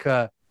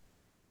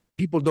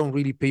 people don't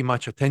really pay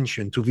much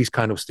attention to these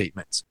kind of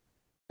statements.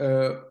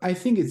 I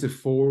think it's a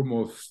form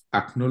of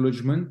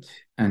acknowledgement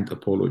and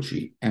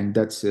apology. And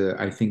that's,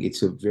 I think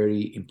it's a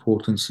very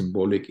important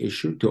symbolic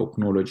issue to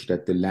acknowledge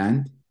that the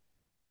land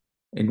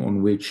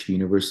on which the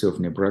University of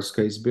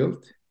Nebraska is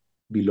built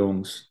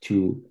belongs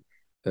to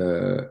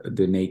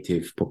the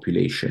native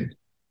population.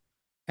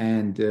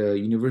 And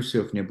University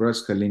of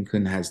Nebraska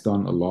Lincoln has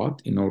done a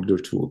lot in order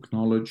to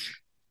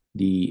acknowledge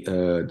the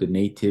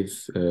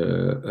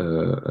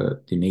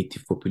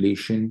native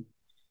population.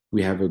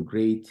 We have a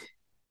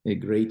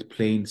Great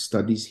Plain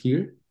Studies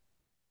here,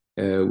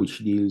 which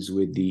deals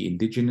with the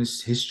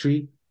indigenous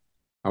history.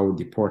 Our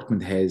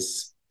department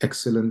has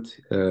excellent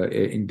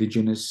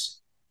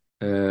indigenous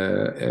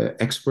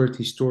expert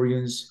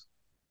historians.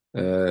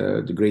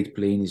 The Great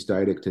Plain is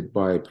directed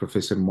by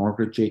Professor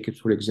Margaret Jacobs,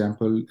 for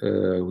example,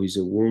 who is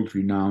a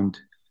world-renowned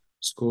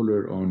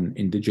scholar on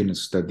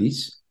indigenous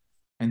studies.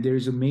 And there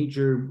is a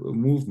major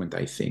movement,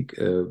 I think,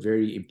 a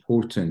very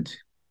important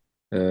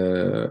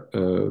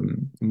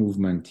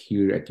movement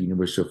here at the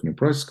University of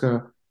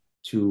Nebraska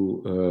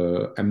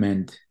to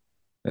amend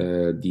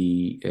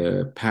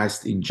the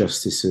past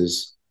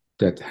injustices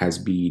that has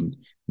been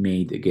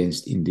made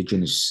against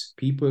indigenous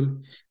people,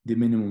 the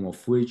minimum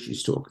of which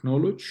is to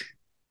acknowledge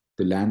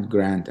the land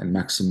grant and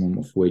maximum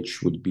of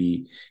which would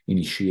be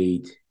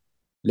initiate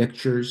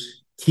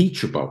lectures,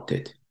 teach about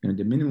it.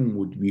 The minimum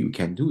we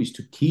can do is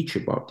to teach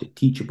about it,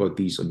 teach about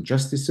these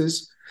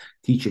injustices,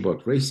 teach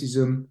about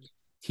racism,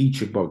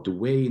 teach about the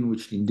way in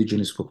which the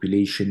indigenous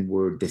population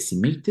were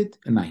decimated,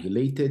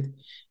 annihilated,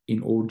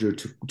 in order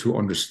to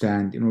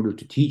understand, in order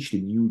to teach the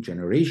new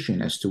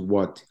generation as to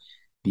what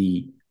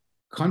the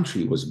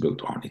country was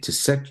built on. It's a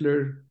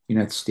settler,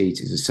 United States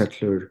is a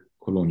settler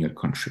colonial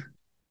country.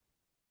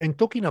 And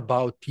talking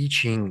about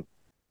teaching,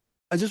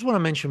 I just want to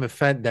mention the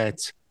fact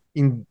that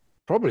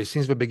probably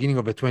since the beginning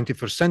of the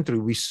 21st century,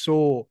 we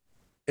saw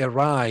a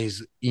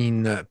rise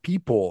in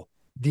people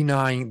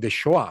denying the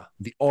Shoah,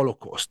 the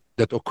Holocaust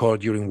that occurred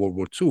during World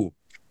War II.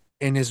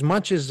 And as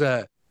much as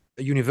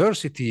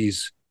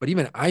universities, but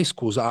even high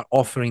schools are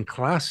offering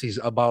classes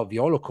about the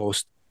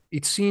Holocaust,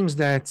 it seems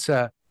that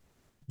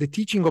the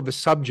teaching of the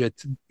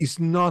subject is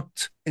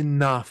not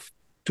enough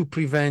to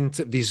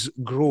prevent this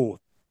growth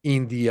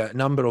in the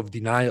number of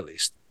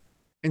denialists.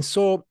 And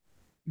so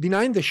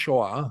denying the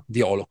Shoah,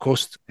 the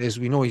Holocaust, as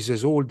we know, is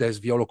as old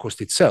as the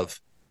Holocaust itself.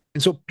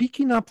 And so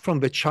picking up from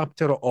the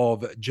chapter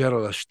of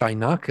Gerald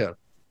Steinacker,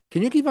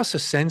 can you give us a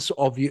sense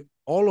of the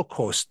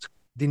Holocaust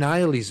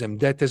denialism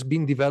that has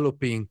been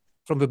developing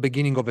from the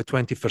beginning of the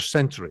 21st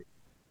century?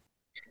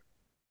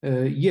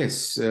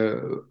 Yes,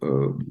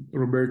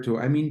 Roberto.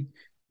 I mean,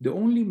 the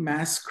only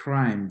mass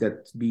crime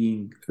that's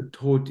being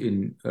taught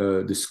in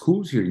the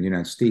schools here in the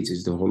United States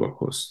is the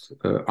Holocaust.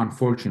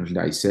 Unfortunately,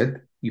 I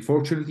said.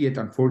 Fortunately, yet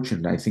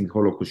unfortunately, I think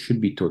Holocaust should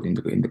be taught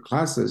in the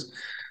classes.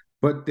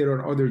 But there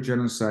are other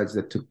genocides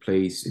that took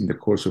place in the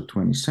course of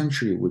 20th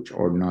century which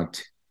are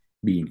not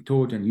being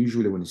taught. And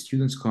usually when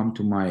students come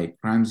to my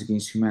Crimes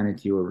Against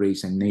Humanity or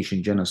Race and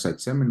Nation Genocide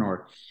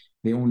seminar,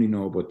 they only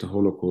know about the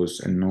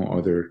Holocaust and no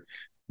other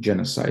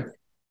genocide.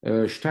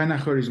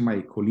 Steinacher is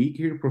my colleague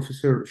here,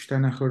 Professor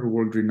Steinacher,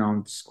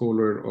 world-renowned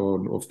scholar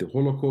of the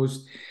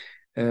Holocaust.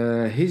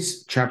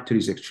 His chapter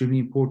is extremely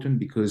important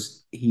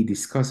because he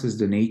discusses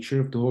the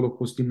nature of the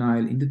Holocaust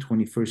denial in the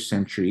 21st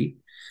century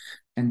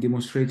and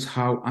demonstrates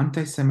how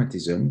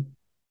anti-Semitism,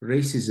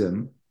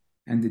 racism,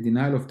 and the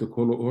denial of the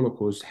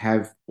Holocaust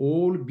have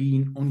all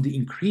been on the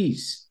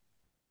increase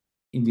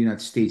in the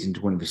United States in the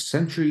 21st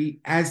century,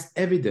 as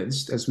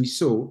evidenced, as we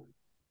saw,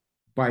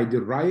 by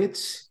the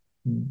riots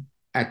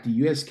at the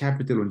US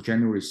Capitol on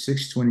January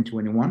 6,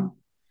 2021,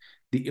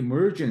 the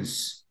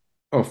emergence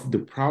of the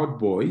Proud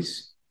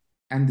Boys,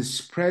 and the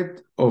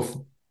spread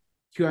of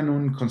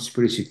QAnon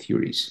conspiracy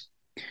theories.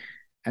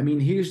 I mean,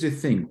 here's the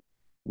thing: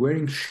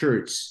 wearing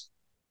shirts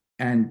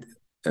and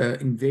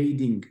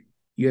invading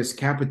US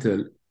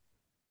Capitol,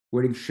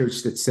 wearing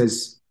shirts that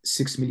says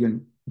 6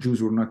 million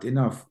Jews were not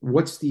enough.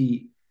 What's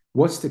the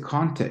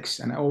context?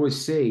 And I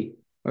always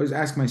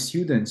ask my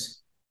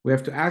students, we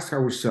have to ask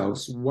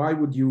ourselves, why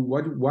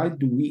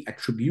do we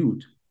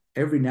attribute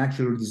every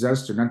natural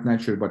disaster, not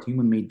natural, but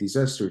human-made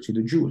disaster, to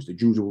the Jews? The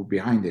Jews were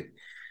behind it.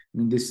 I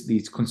mean,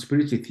 these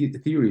conspiracy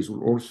theories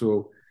were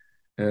also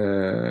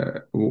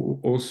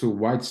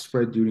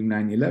widespread during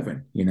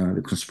 9/11. You know,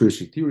 the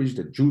conspiracy theories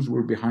that Jews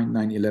were behind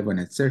 9/11,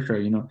 etc.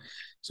 You know,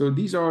 so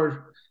these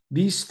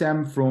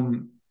stem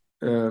from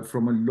a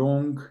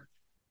long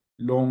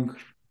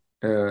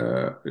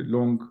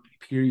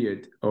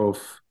period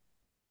of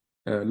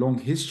long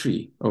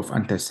history of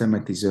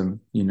anti-Semitism,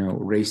 you know,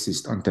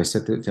 racist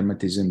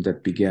anti-Semitism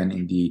that began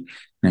in the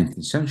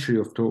 19th century.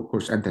 Of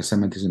course,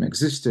 anti-Semitism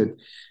existed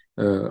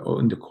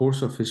in the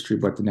course of history,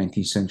 but the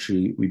 19th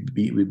century, we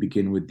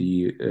begin with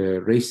the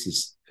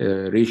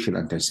racial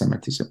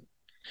anti-Semitism.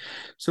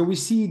 So we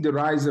see the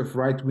rise of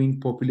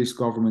right-wing populist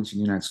governments in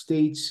the United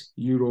States,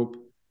 Europe,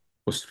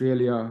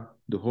 Australia,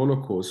 the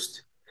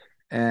Holocaust,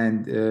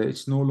 and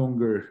it's no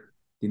longer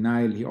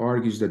denial. He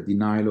argues that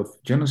denial of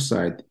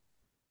genocide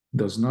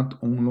does no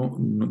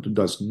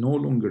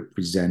longer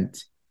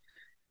present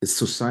a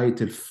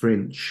societal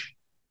fringe,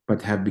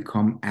 but have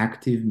become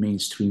active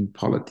mainstream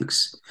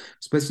politics,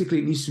 specifically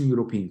in Eastern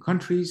European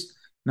countries.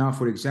 Now,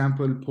 for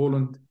example,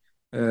 Poland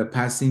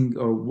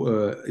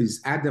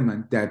is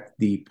adamant that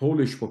the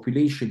Polish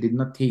population did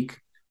not take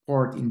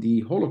part in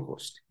the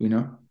Holocaust, you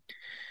know.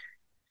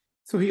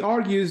 So he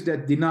argues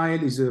that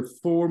denial is a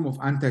form of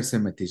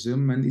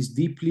anti-Semitism and is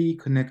deeply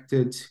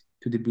connected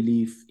to the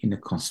belief in a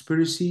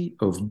conspiracy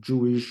of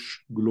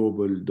Jewish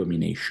global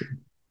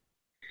domination.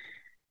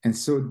 And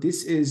so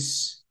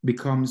this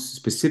becomes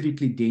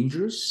specifically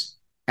dangerous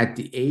in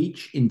the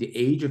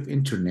age of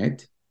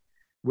internet,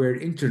 where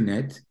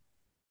internet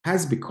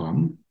has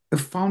become a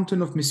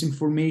fountain of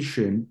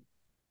misinformation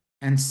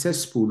and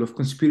cesspool of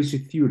conspiracy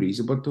theories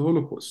about the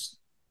Holocaust.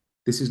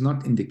 This is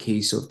not in the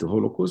case of the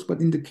Holocaust, but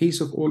in the case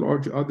of all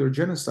other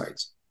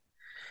genocides.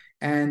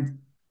 And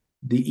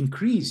the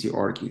increase, he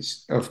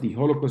argues, of the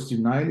Holocaust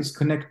denial is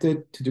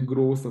connected to the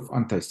growth of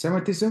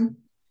anti-Semitism,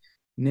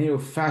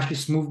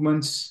 neo-fascist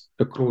movements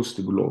across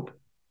the globe.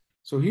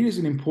 So here is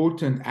an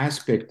important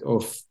aspect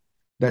of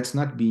that's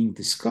not being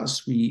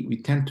discussed.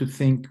 We tend to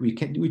think we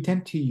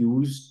tend to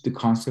use the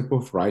concept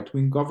of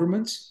right-wing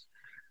governments,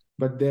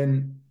 but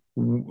then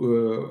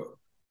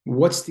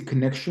what's the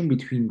connection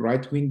between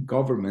right-wing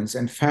governments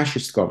and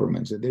fascist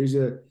governments?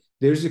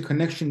 There's a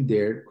connection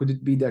there. Could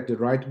it be that the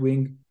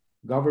right-wing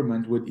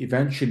government would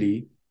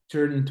eventually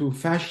turn into a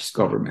fascist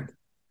government?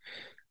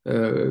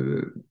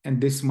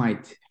 And this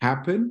might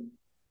happen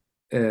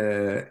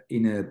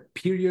in a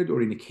period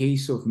or in a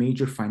case of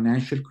major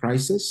financial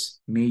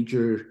crisis,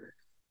 major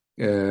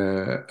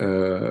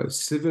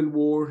civil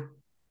war,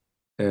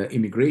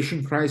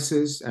 immigration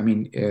crisis. I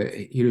mean,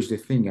 here's the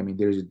thing. I mean,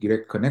 there's a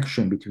direct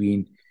connection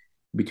between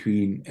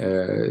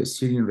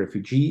Syrian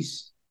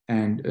refugees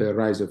and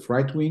rise of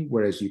right wing,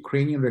 whereas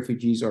Ukrainian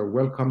refugees are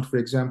welcomed, for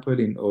example,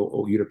 in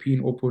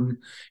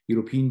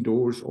European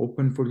doors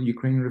open for the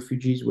Ukrainian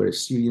refugees,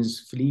 whereas Syrians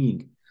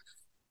fleeing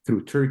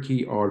through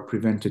Turkey are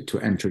prevented to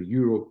enter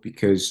Europe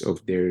because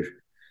of their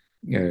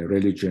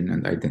religion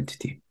and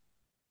identity.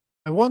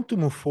 I want to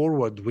move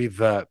forward with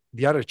the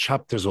other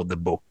chapters of the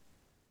book,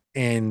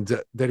 and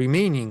the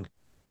remaining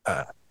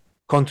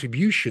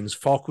contributions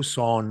focus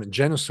on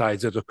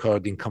genocides that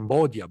occurred in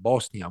Cambodia,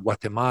 Bosnia,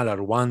 Guatemala,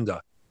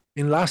 Rwanda,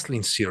 and lastly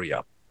in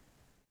Syria.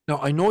 Now,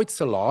 I know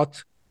it's a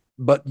lot,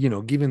 but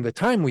given the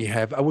time we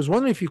have, I was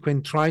wondering if you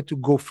can try to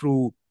go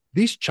through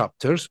these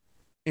chapters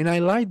and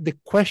highlight the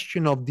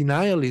question of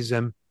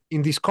denialism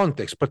in this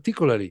context,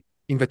 particularly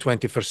in the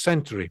 21st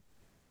century.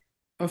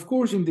 Of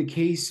course, in the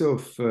case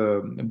of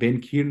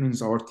Ben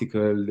Kiernan's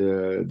article,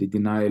 the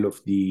denial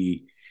of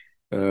the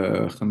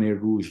Khmer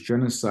Rouge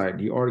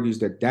genocide, he argues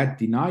that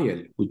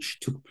denial,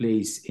 which took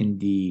place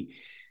during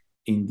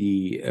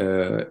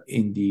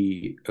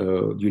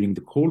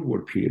the Cold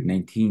War period,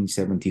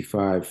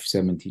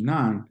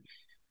 1975-79,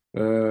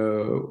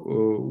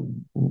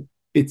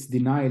 its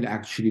denial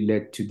actually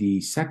led to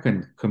the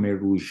second Khmer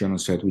Rouge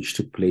genocide, which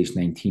took place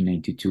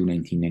 1992,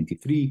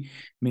 1993.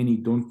 Many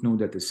don't know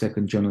that the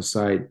second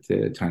genocide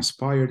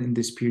transpired in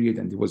this period,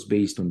 and it was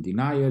based on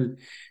denial.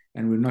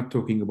 And we're not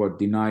talking about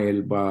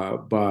denial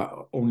by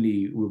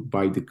only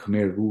by the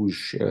Khmer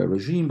Rouge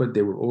regime, but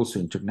there were also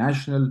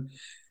international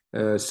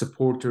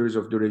supporters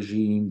of the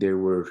regime. There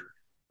were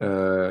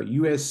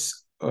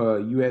US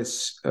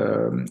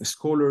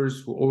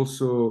scholars who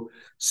also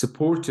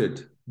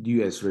supported the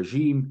US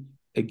regime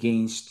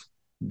against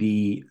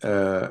the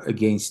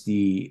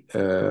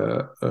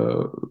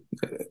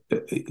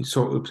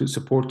so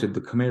supported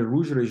the Khmer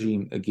Rouge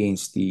regime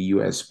against the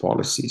US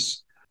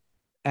policies.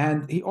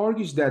 And he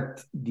argues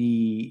that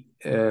the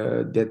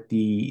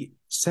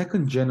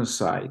second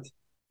genocide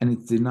and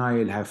its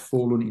denial have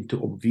fallen into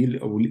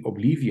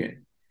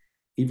oblivion,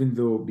 even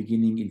though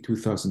beginning in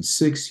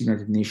 2006,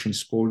 United Nations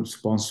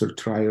sponsored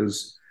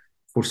trials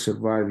for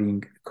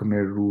surviving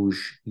Khmer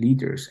Rouge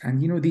leaders.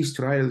 And, these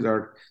trials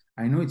are,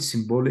 I know it's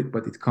symbolic,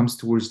 but it comes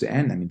towards the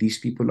end. I mean, these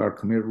people are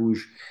Khmer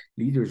Rouge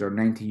leaders, are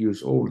 90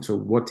 years old. So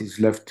what is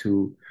left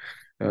to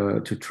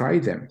try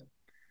them?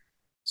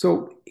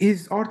 So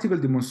his article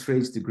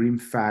demonstrates the grim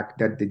fact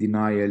that the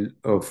denial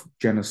of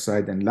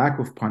genocide and lack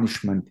of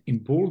punishment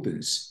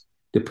emboldens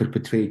the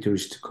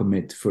perpetrators to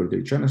commit further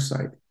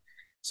genocide.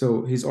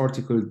 So his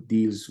article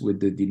deals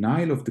with the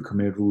denial of the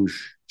Khmer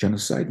Rouge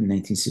genocide in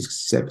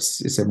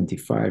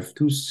 1975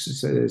 to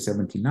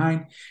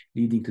 79,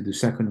 leading to the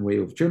second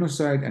wave of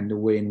genocide, and the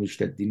way in which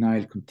that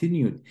denial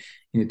continued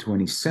in the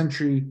 20th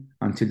century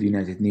until the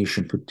United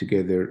Nations put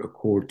together a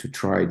court to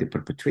try the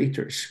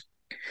perpetrators.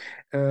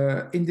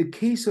 In the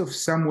case of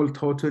Samuel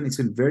Totten, it's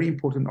a very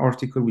important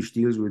article which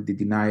deals with the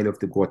denial of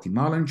the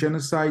Guatemalan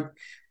genocide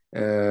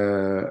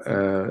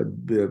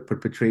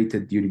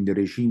perpetrated during the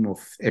regime of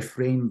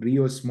Efrain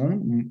Rios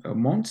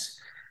Monts,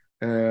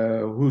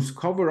 whose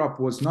cover-up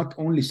was not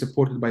only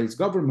supported by his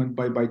government,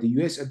 but by the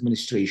US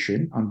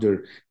administration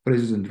under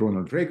President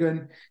Ronald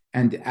Reagan,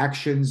 and the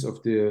actions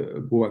of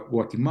the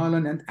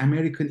Guatemalan and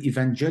American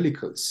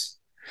evangelicals.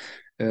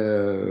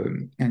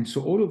 And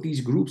so all of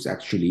these groups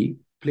actually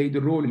played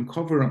a role in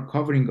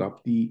covering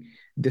up the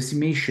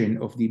decimation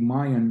of the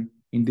Mayan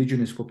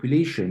indigenous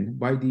population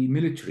by the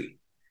military.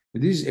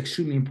 This is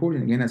extremely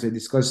important. Again, as I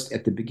discussed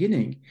at the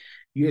beginning,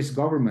 US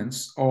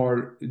governments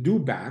do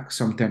back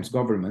sometimes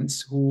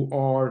governments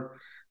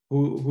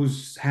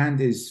whose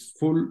hand is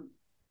full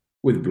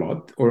with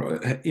blood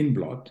or in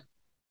blood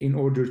in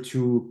order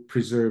to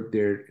preserve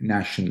their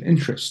national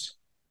interest.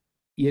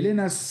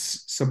 Yelena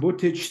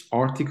Sabotich's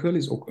article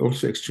is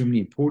also extremely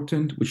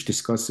important, which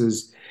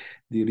discusses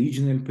the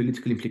regional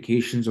political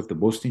implications of the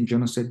Bosnian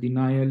genocide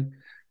denial.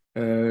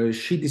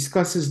 She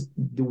discusses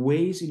the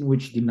ways in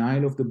which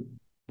denial of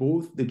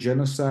both the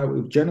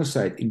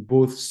genocide in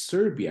both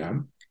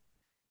Serbia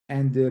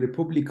and the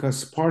Republika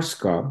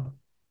Srpska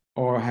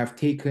have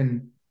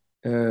taken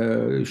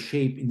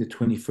shape in the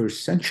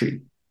 21st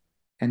century.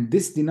 And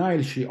this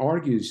denial, she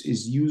argues,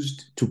 is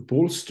used to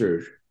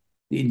bolster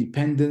the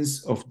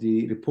independence of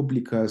the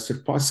Republika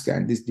Srpska.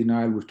 And this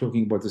denial, we're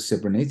talking about the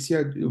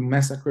Srebrenica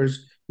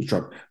massacres, which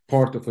are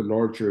part of a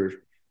larger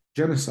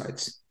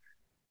genocides.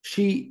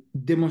 She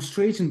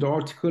demonstrates in the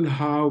article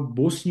how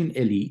Bosnian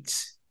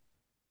elites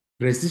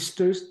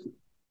resisted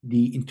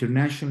the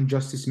international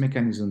justice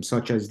mechanisms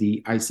such as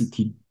the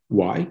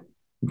ICTY,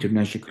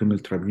 International Criminal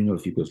Tribunal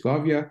of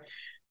Yugoslavia,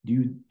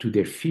 due to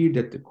their fear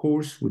that the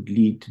course would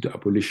lead to the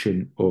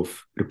abolition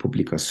of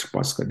Republika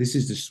Srpska. This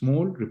is the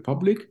small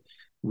republic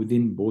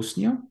within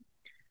Bosnia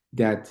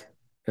that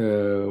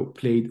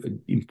played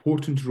an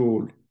important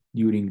role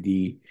during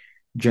the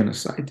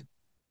genocide.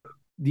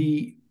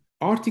 The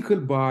article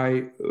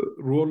by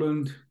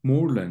Roland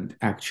Moreland,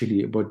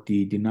 actually, about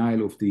the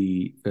denial of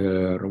the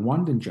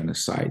Rwandan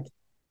genocide,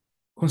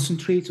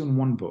 concentrates on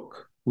one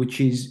book,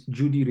 which is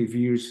Judy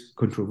Revere's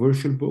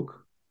controversial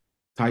book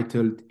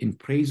titled In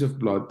Praise of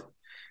Blood,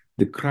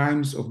 The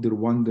Crimes of the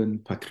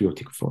Rwandan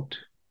Patriotic Front.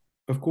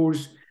 Of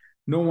course,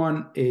 no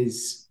one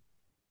is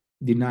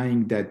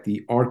denying that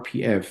the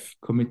RPF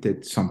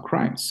committed some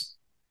crimes,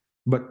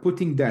 but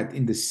putting that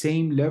in the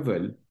same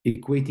level,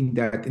 equating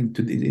that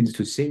into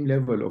the same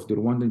level of the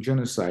Rwandan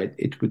genocide,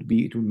 it would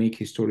make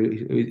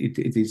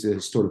it is a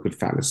historical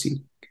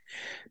fallacy.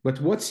 But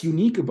what's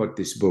unique about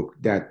this book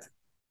that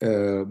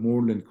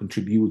Moreland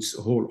contributes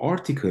a whole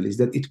article is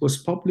that it was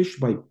published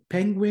by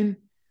Penguin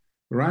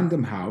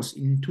Random House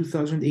in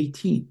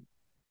 2018.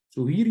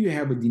 So here you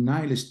have a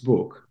denialist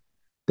book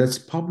that's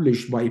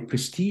published by a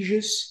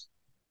prestigious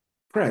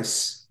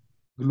press,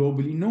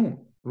 globally known.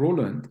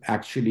 Roland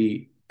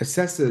actually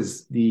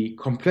assesses the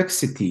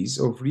complexities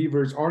of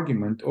Revere's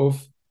argument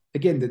of,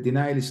 again, the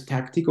denialist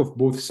tactic of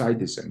both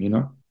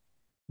sidism,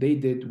 They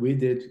did, we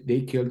did,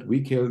 they killed,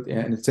 we killed,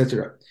 and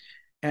etc.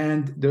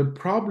 And the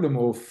problem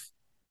of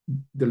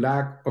the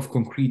lack of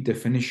concrete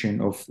definition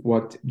of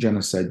what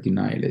genocide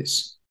denial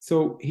is.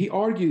 So he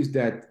argues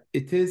that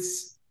it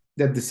is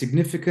that the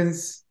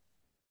significance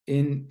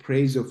in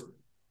praise of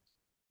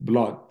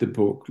Blood, the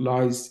book,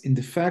 lies in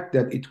the fact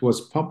that it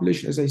was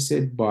published, as I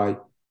said, by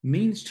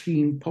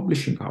mainstream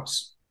publishing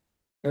house.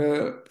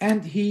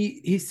 And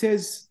he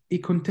says, he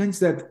contends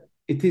that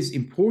it is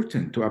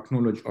important to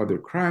acknowledge other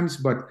crimes,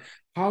 but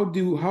how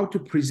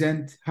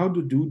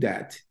to do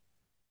that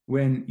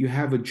when you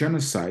have a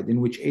genocide in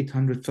which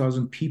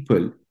 800,000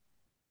 people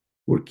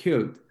were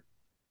killed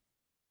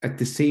at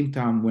the same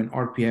time when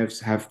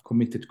RPFs have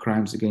committed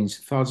crimes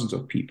against thousands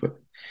of people,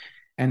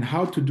 and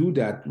how to do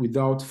that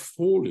without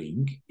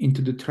falling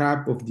into the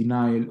trap of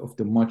denial of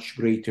the much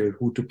greater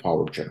Hutu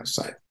power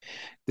genocide.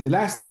 The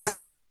last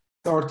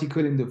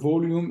article in the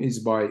volume is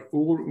by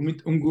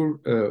Umit Ungur,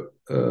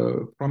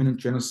 prominent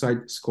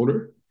genocide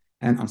scholar,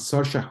 and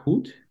Ansar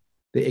Shahud.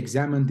 They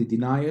examined the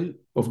denial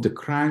of the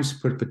crimes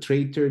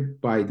perpetrated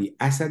by the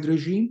Assad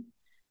regime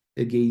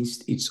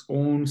against its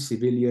own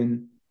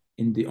civilian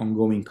in the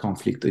ongoing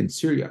conflict in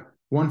Syria.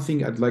 One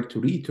thing I'd like to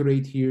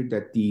reiterate here,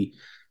 that the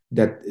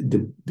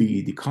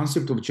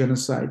concept of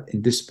genocide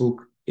in this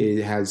book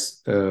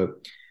has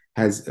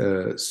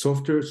a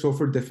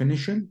softer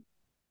definition.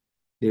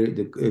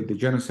 The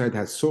genocide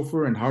has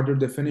softer and harder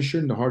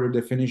definition. The harder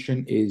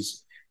definition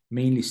is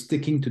mainly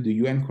sticking to the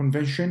UN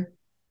Convention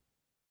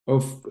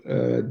of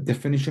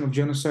definition of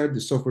genocide.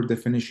 The softer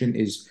definition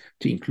is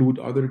to include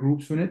other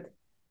groups in it.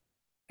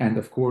 And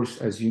of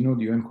course, as you know,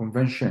 the UN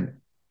Convention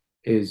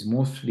is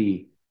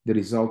mostly the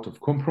result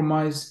of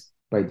compromise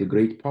by the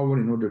great power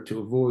in order to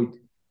avoid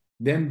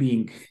them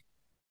being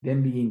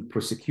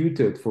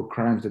prosecuted for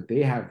crimes that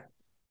they have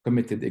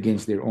committed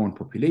against their own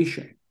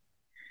population.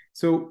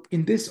 So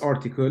in this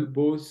article,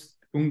 both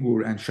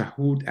Ungur and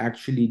Shahud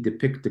actually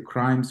depict the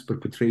crimes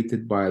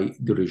perpetrated by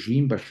the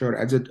regime, Bashar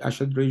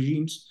al-Assad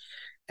regimes,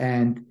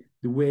 and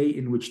the way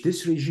in which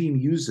this regime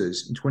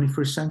uses in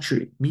 21st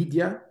century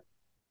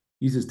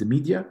uses the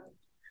media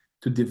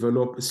to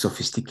develop a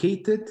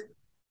sophisticated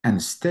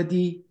and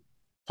steady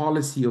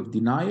policy of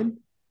denial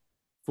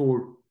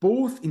for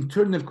both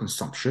internal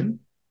consumption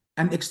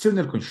and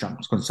external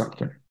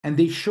consumption. And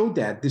they show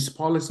that this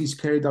policy is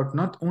carried out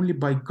not only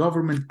by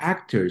government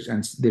actors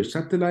and their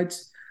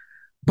satellites,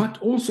 but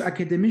also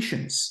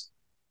academicians,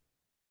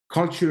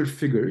 cultural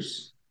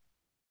figures,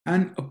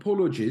 and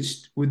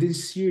apologists within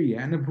Syria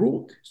and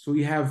abroad. So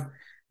you have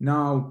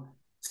now,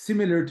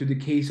 similar to the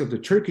case of the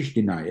Turkish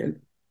denial,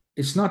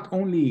 it's not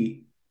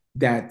only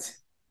that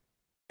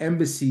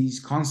embassies,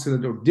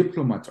 consulate, or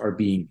diplomats are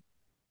being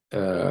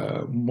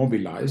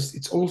mobilized,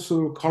 it's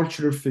also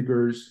cultural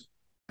figures,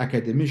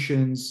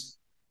 academicians,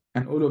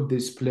 and all of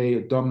this play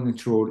a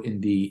dominant role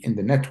in the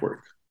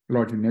network,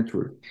 larger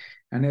network.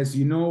 And as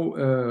you know,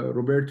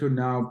 Roberto,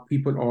 now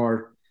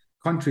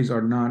countries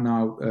are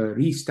now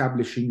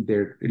reestablishing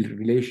their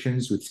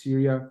relations with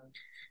Syria,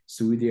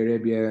 Saudi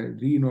Arabia,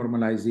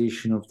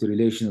 renormalization of the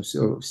relations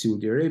of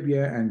Saudi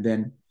Arabia, and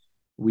then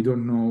we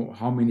don't know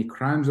how many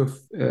crimes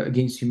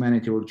against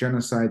humanity or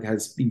genocide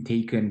has been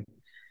taken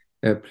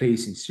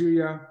place in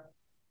Syria.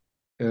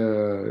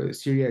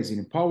 Syria is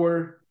in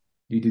power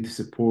due to the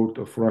support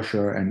of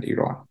Russia and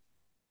Iran.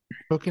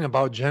 Talking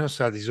about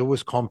genocide is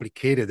always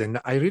complicated, and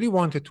I really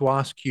wanted to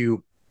ask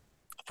you,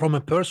 from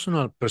a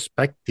personal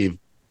perspective,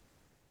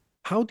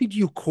 how did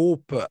you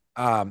cope,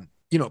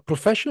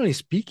 professionally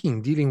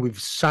speaking, dealing with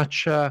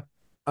such a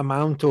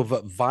amount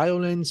of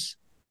violence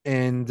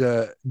and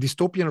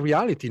dystopian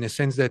reality, in a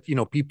sense that,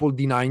 people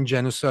denying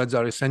genocides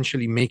are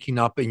essentially making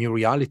up a new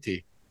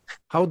reality?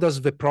 How does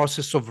the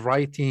process of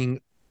writing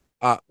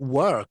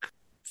work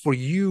for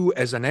you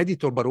as an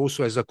editor, but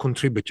also as a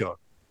contributor?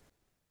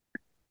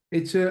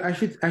 I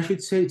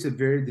should say it's a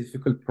very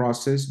difficult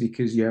process,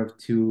 because you have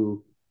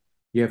to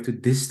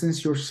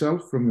distance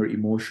yourself from your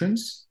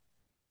emotions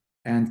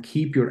and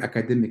keep your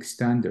academic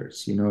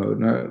standards,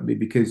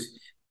 because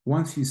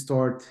once you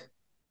start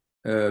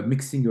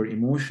mixing your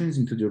emotions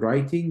into the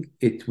writing,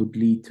 it would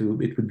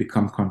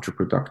become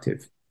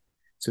counterproductive.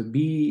 So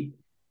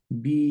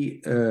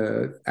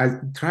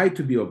try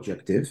to be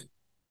objective,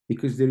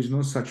 because there is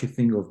no such a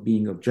thing of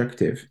being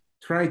objective.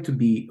 Try to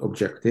be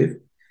objective,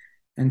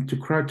 and to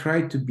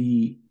try to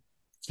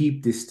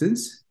keep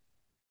distance,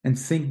 and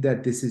think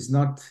that this is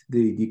not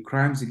the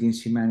crimes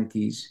against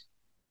humanities,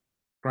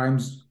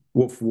 crimes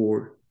of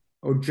war,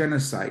 or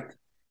genocide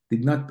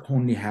did not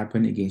only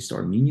happen against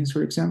Armenians,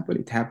 for example.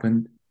 It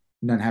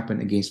not happen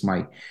against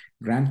my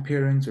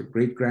grandparents or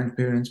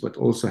great-grandparents, but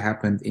also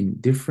happened in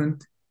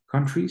different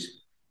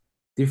countries,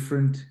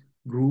 different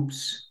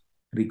groups,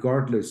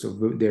 regardless of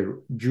their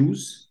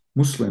Jews,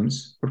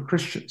 Muslims, or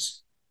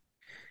Christians.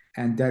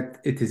 And that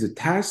it is a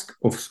task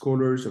of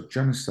scholars of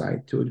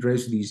genocide to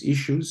address these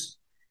issues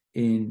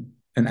in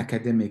an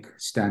academic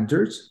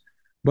standards.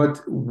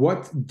 But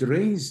what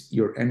drains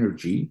your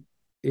energy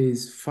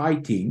is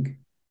fighting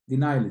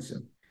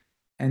denialism.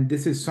 And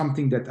this is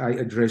something that I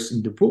address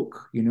in the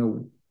book.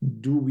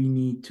 Do we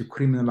need to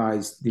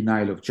criminalize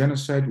denial of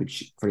genocide,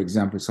 which, for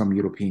example, some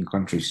European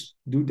countries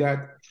do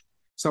that?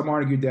 Some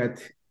argue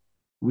that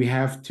we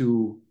have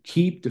to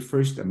keep the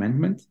First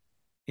Amendment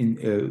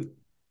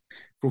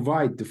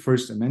provide the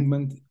First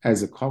Amendment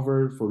as a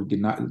cover for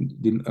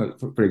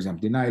for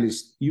example,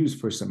 denialists use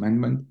First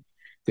Amendment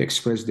to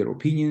express their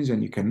opinions,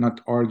 and you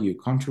cannot argue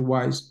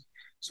contrariwise.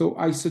 So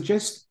I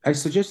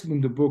suggested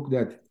in the book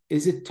that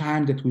is it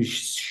time that we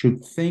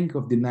should think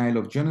of denial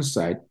of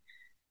genocide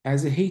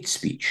as a hate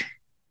speech,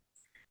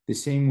 the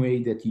same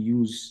way that you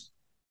use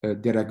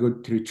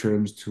derogatory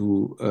terms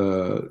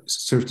to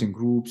certain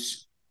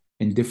groups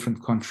in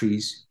different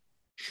countries.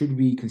 Should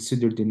we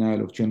consider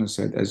denial of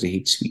genocide as a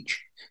hate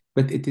speech?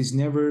 But it is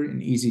never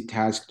an easy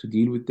task to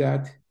deal with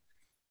that.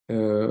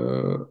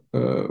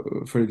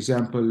 For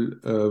example,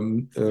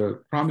 a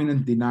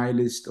prominent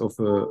denialist of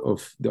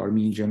the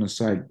Armenian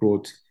genocide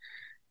wrote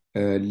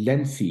a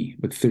lengthy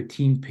but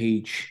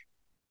 13-page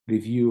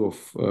review of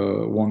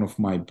one of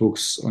my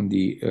books on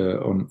the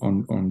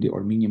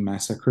Armenian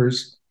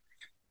massacres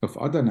of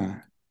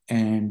Adana,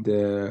 and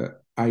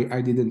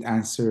I didn't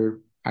answer.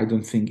 I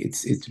don't think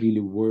it's really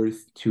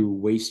worth to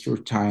waste your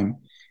time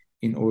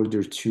in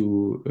order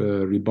to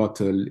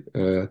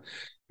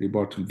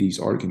rebuttal these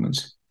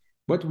arguments.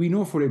 But we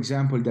know, for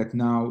example, that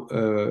now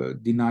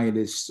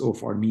denialists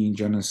of Armenian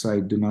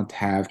genocide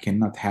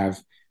cannot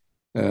have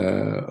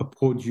a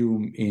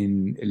podium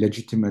in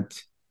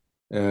legitimate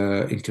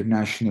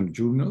international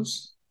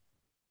journals,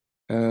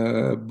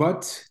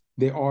 but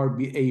they are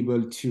be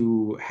able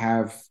to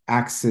have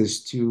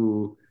access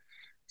to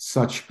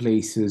such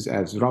places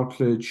as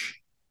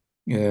Routledge,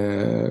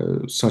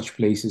 such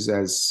places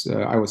as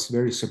I was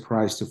very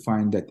surprised to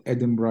find that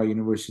Edinburgh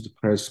University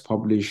Press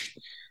published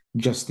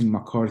Justin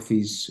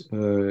McCarthy's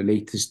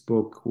latest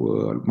book.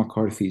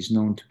 McCarthy is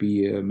known to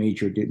be a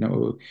major,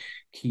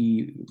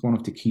 one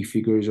of the key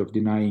figures of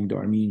denying the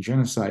Armenian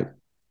genocide.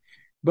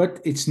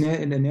 But it's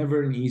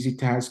never an easy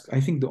task.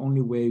 I think the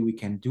only way we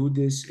can do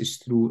this is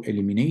through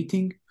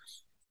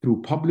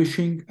through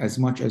publishing as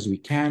much as we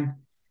can,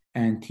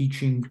 and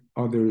teaching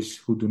others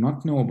who do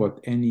not know about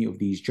any of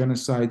these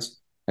genocides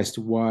as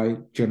to why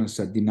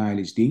genocide denial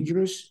is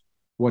dangerous,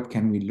 what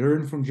can we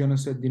learn from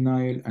genocide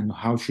denial, and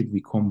how should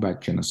we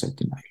combat genocide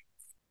denial.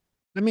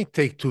 Let me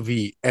take to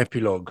the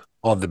epilogue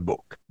of the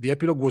book. The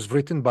epilogue was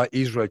written by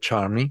Israel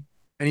Charney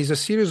and is a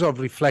series of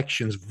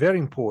reflections, very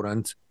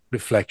important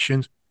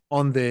reflections,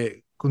 on the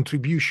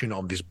contribution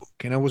of this book.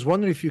 And I was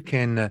wondering if you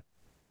can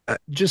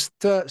just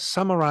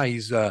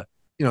summarize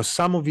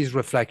some of his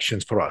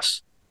reflections for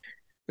us.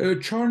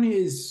 Charney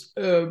is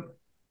a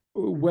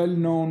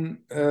well-known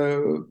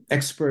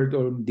expert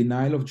on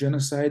denial of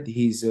genocide.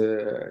 He's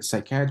a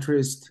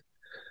psychiatrist,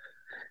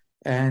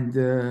 and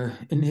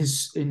in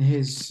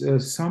his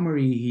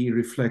summary, he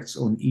reflects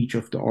on each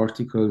of the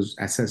articles,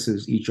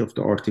 assesses each of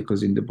the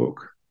articles in the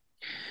book,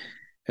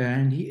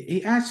 and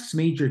he asks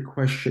major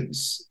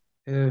questions.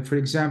 For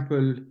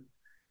example,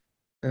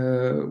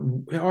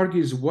 he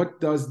argues,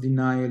 what does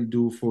denial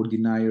do for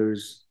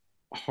deniers'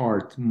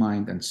 heart,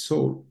 mind, and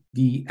soul?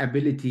 The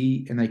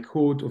ability, and I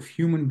quote, of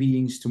human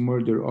beings to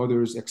murder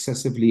others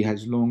excessively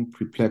has long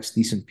perplexed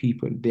decent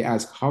people. They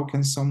ask, how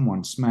can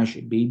someone smash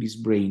a baby's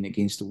brain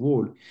against a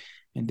wall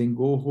and then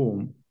go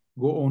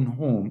on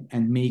home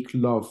and make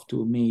love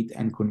to a mate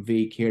and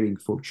convey caring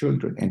for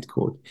children, end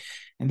quote.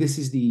 And this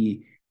is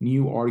the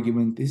new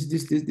argument.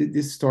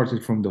 This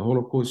started from the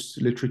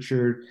Holocaust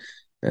literature,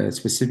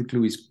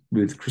 specifically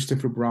with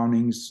Christopher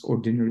Browning's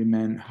Ordinary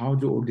Men. How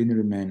the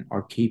ordinary men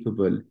are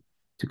capable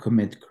to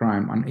commit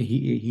crime,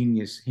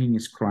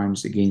 heinous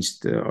crimes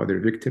against other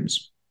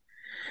victims.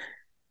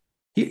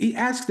 He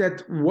asked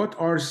that what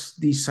are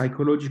the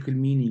psychological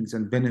meanings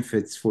and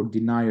benefits for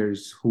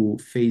deniers who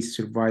face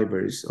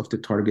survivors of the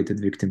targeted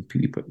victim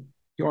people.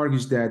 He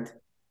argues that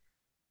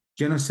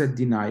genocide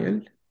denial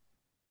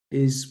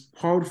is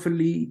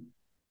powerfully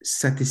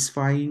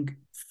satisfying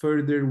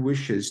further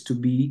wishes to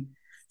be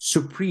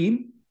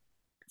supreme,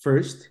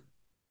 first,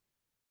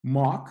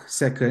 mock,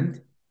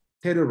 second,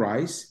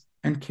 terrorize,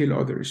 and kill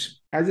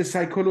others. As a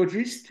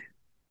psychologist,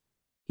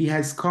 he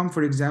has come,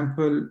 for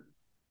example,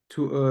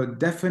 to a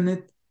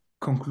definite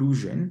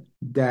conclusion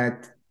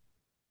that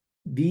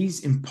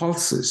these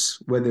impulses,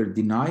 whether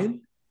denial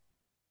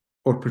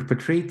or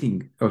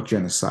perpetrating of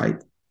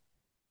genocide,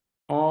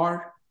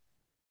 are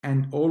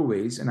and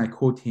always, and I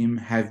quote him,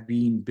 have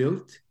been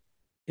built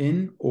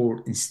in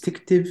or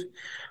instinctive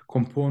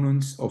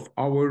components of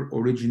our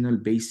original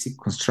basic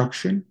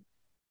construction,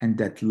 and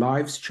that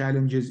life's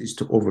challenges is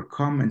to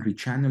overcome and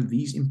rechannel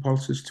these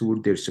impulses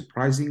toward their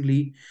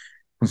surprisingly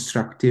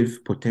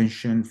constructive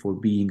potential for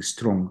being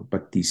strong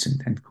but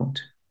decent, end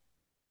quote.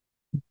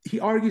 He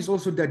argues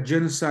also that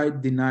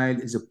genocide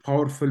denial is a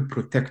powerful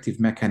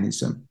protective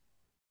mechanism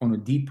on a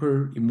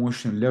deeper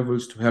emotional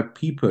levels to help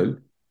people,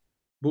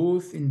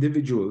 both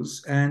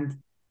individuals and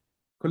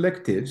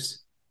collectives,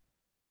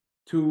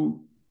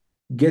 to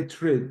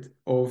get rid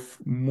of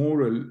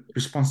moral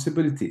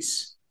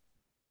responsibilities,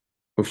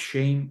 of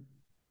shame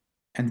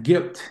and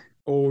guilt,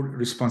 or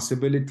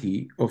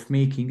responsibility of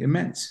making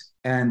amends.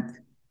 And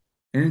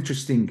an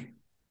interesting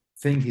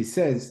thing he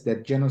says,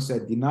 that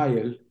genocide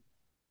denial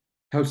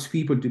helps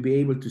people to be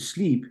able to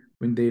sleep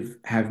when they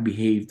have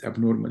behaved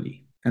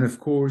abnormally. And of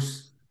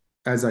course,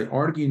 as I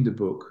argue in the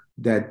book,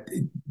 that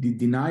the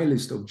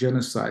denialists of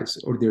genocides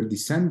or their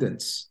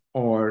descendants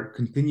are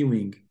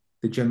continuing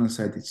the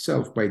genocide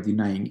itself by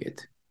denying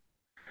it.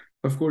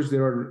 Of course,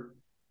 there are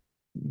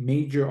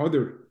major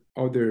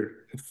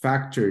other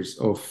factors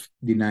of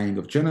denying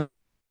of genocide.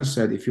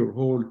 If your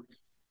whole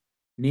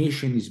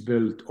nation is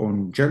built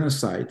on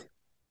genocide,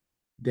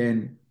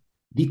 then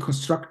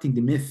deconstructing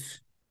the myth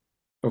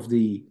of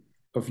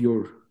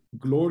your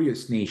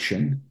glorious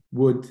nation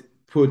would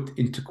put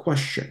into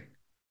question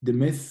the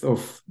myth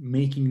of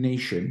making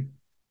nation,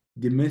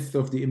 the myth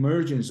of the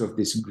emergence of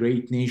this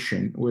great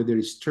nation, whether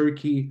it's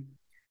Turkey,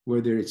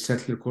 whether it's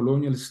settler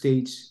colonial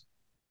states,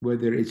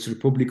 whether it's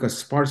Republika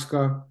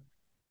Srpska,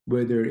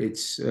 whether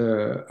it's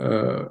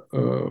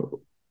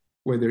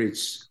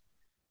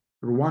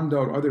Rwanda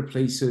or other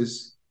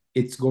places.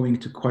 It's going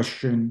to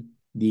question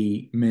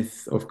the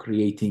myth of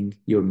creating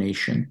your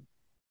nation.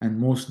 And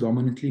most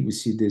dominantly, we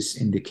see this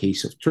in the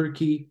case of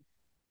Turkey.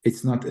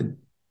 It's not a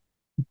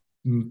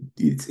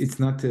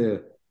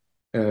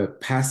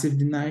passive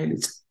denial,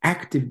 it's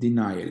active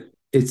denial.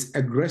 It's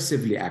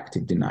aggressively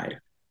active denial.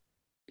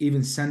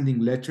 Even sending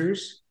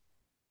letters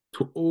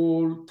to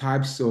all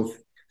types of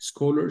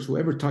scholars,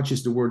 whoever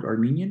touches the word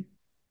Armenian,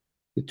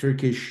 the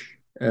Turkish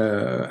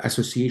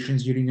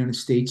associations here in the United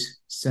States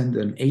send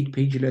an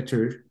 8-page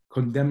letter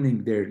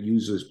condemning their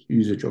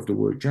usage of the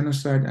word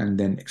genocide and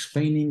then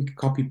explaining,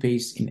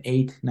 copy-paste in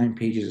 8-9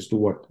 pages as to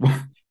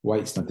why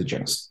it's not a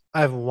genocide.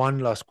 I have one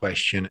last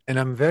question, and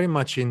I'm very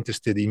much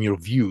interested in your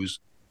views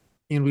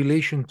in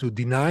relation to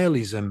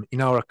denialism in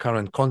our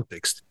current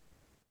context,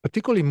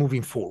 particularly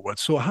moving forward.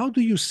 So how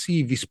do you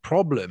see this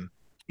problem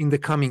in the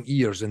coming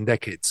years and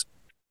decades?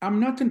 I'm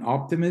not an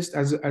optimist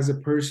as a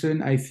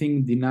person. I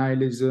think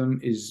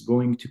denialism is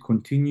going to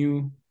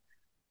continue.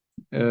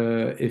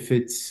 If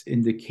it's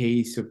in the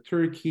case of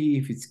Turkey,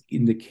 if it's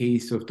in the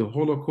case of the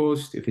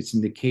Holocaust, if it's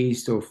in the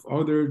case of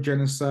other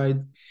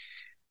genocide,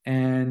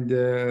 and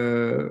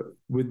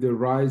with the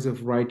rise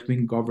of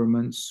right-wing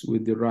governments,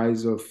 with the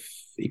rise of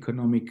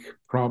economic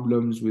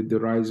problems, with the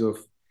rise of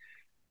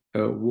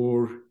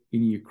war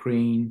in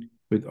Ukraine,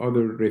 with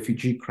other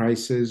refugee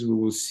crises, we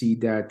will see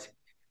that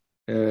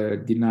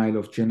denial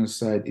of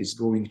genocide is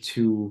going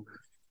to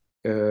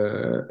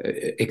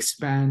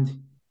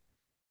expand.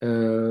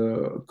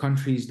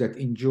 Countries that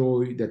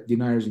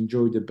deniers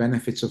enjoy the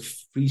benefits of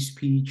free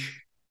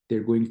speech,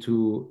 they're going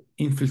to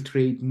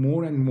infiltrate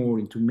more and more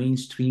into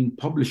mainstream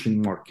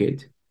publishing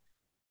market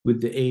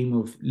with the aim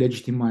of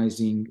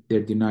legitimizing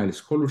their denial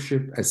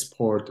scholarship as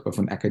part of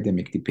an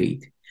academic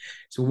debate.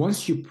 So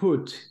once you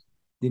put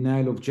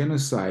denial of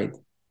genocide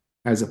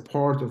as a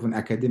part of an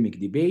academic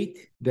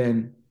debate,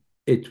 then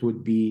it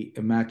would be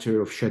a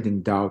matter of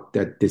shedding doubt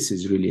that this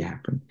has really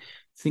happened.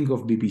 Think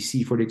of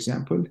BBC, for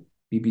example.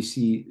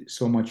 BBC,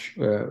 so much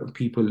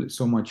people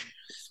so much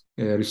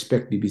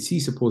respect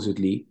BBC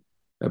supposedly,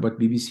 but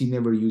BBC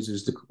never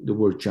uses the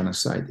word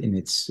genocide in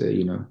its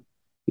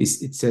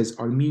it says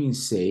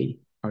Armenians say,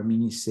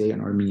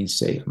 and Armenians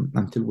say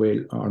until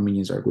where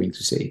Armenians are going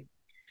to say.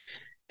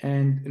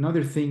 And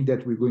another thing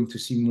that we're going to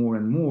see more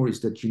and more is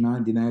that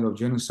denial of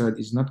genocide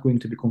is not going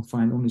to be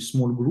confined only a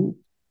small group,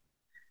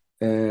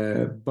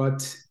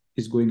 but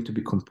is going to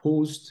be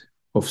composed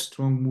of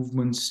strong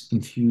movements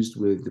infused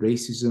with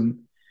racism,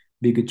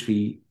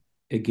 bigotry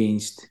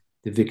against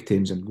the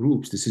victims and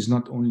groups. This is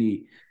not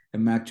only a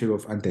matter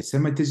of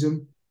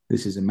anti-Semitism,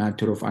 this is a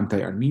matter of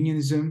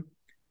anti-Armenianism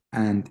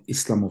and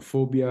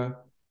Islamophobia,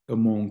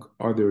 among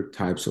other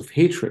types of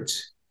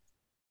hatreds.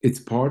 It's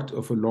part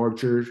of a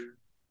larger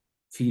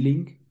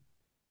feeling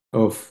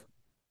of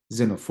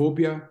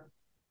xenophobia,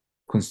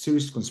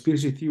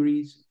 conspiracy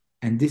theories,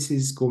 and this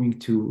is going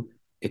to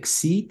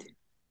exceed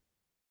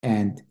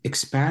and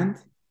expand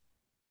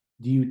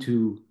due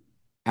to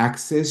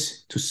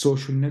access to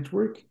social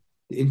network,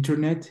 the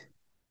internet,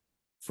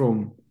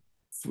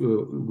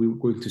 we're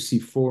going to see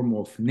form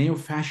of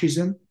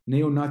neo-fascism,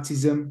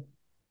 neo-Nazism,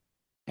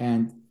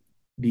 and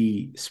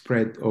the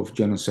spread of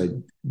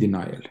genocide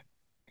denial.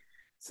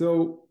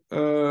 So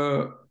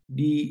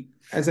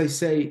as I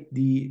say,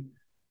 the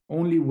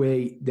only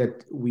way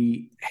that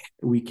we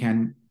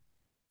can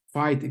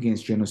fight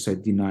against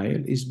genocide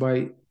denial is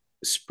by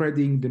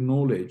spreading the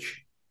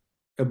knowledge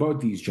about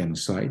these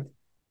genocide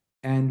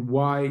and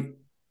why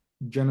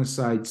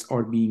genocides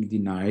are being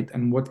denied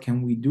and what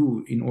can we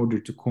do in order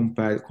to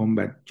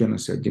combat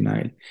genocide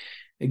denial.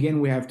 Again,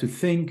 we have to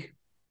think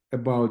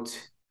about,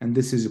 and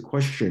this is a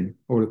question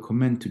or a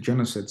comment to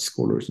genocide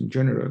scholars in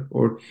general,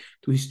 or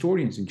to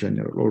historians in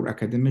general, or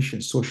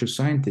academicians, social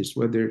scientists,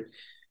 whether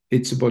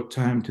it's about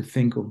time to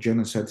think of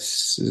genocide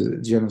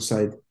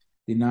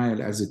denial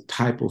as a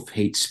type of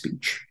hate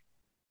speech.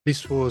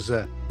 This was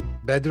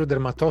Bedross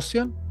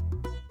Matossian,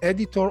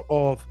 editor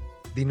of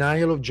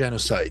Denial of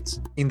Genocides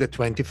in the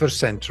 21st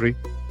Century,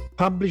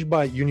 published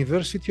by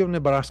University of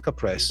Nebraska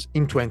Press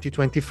in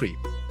 2023.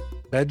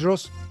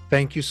 Bedross,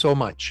 thank you so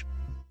much.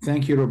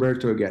 Thank you,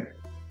 Roberto, again.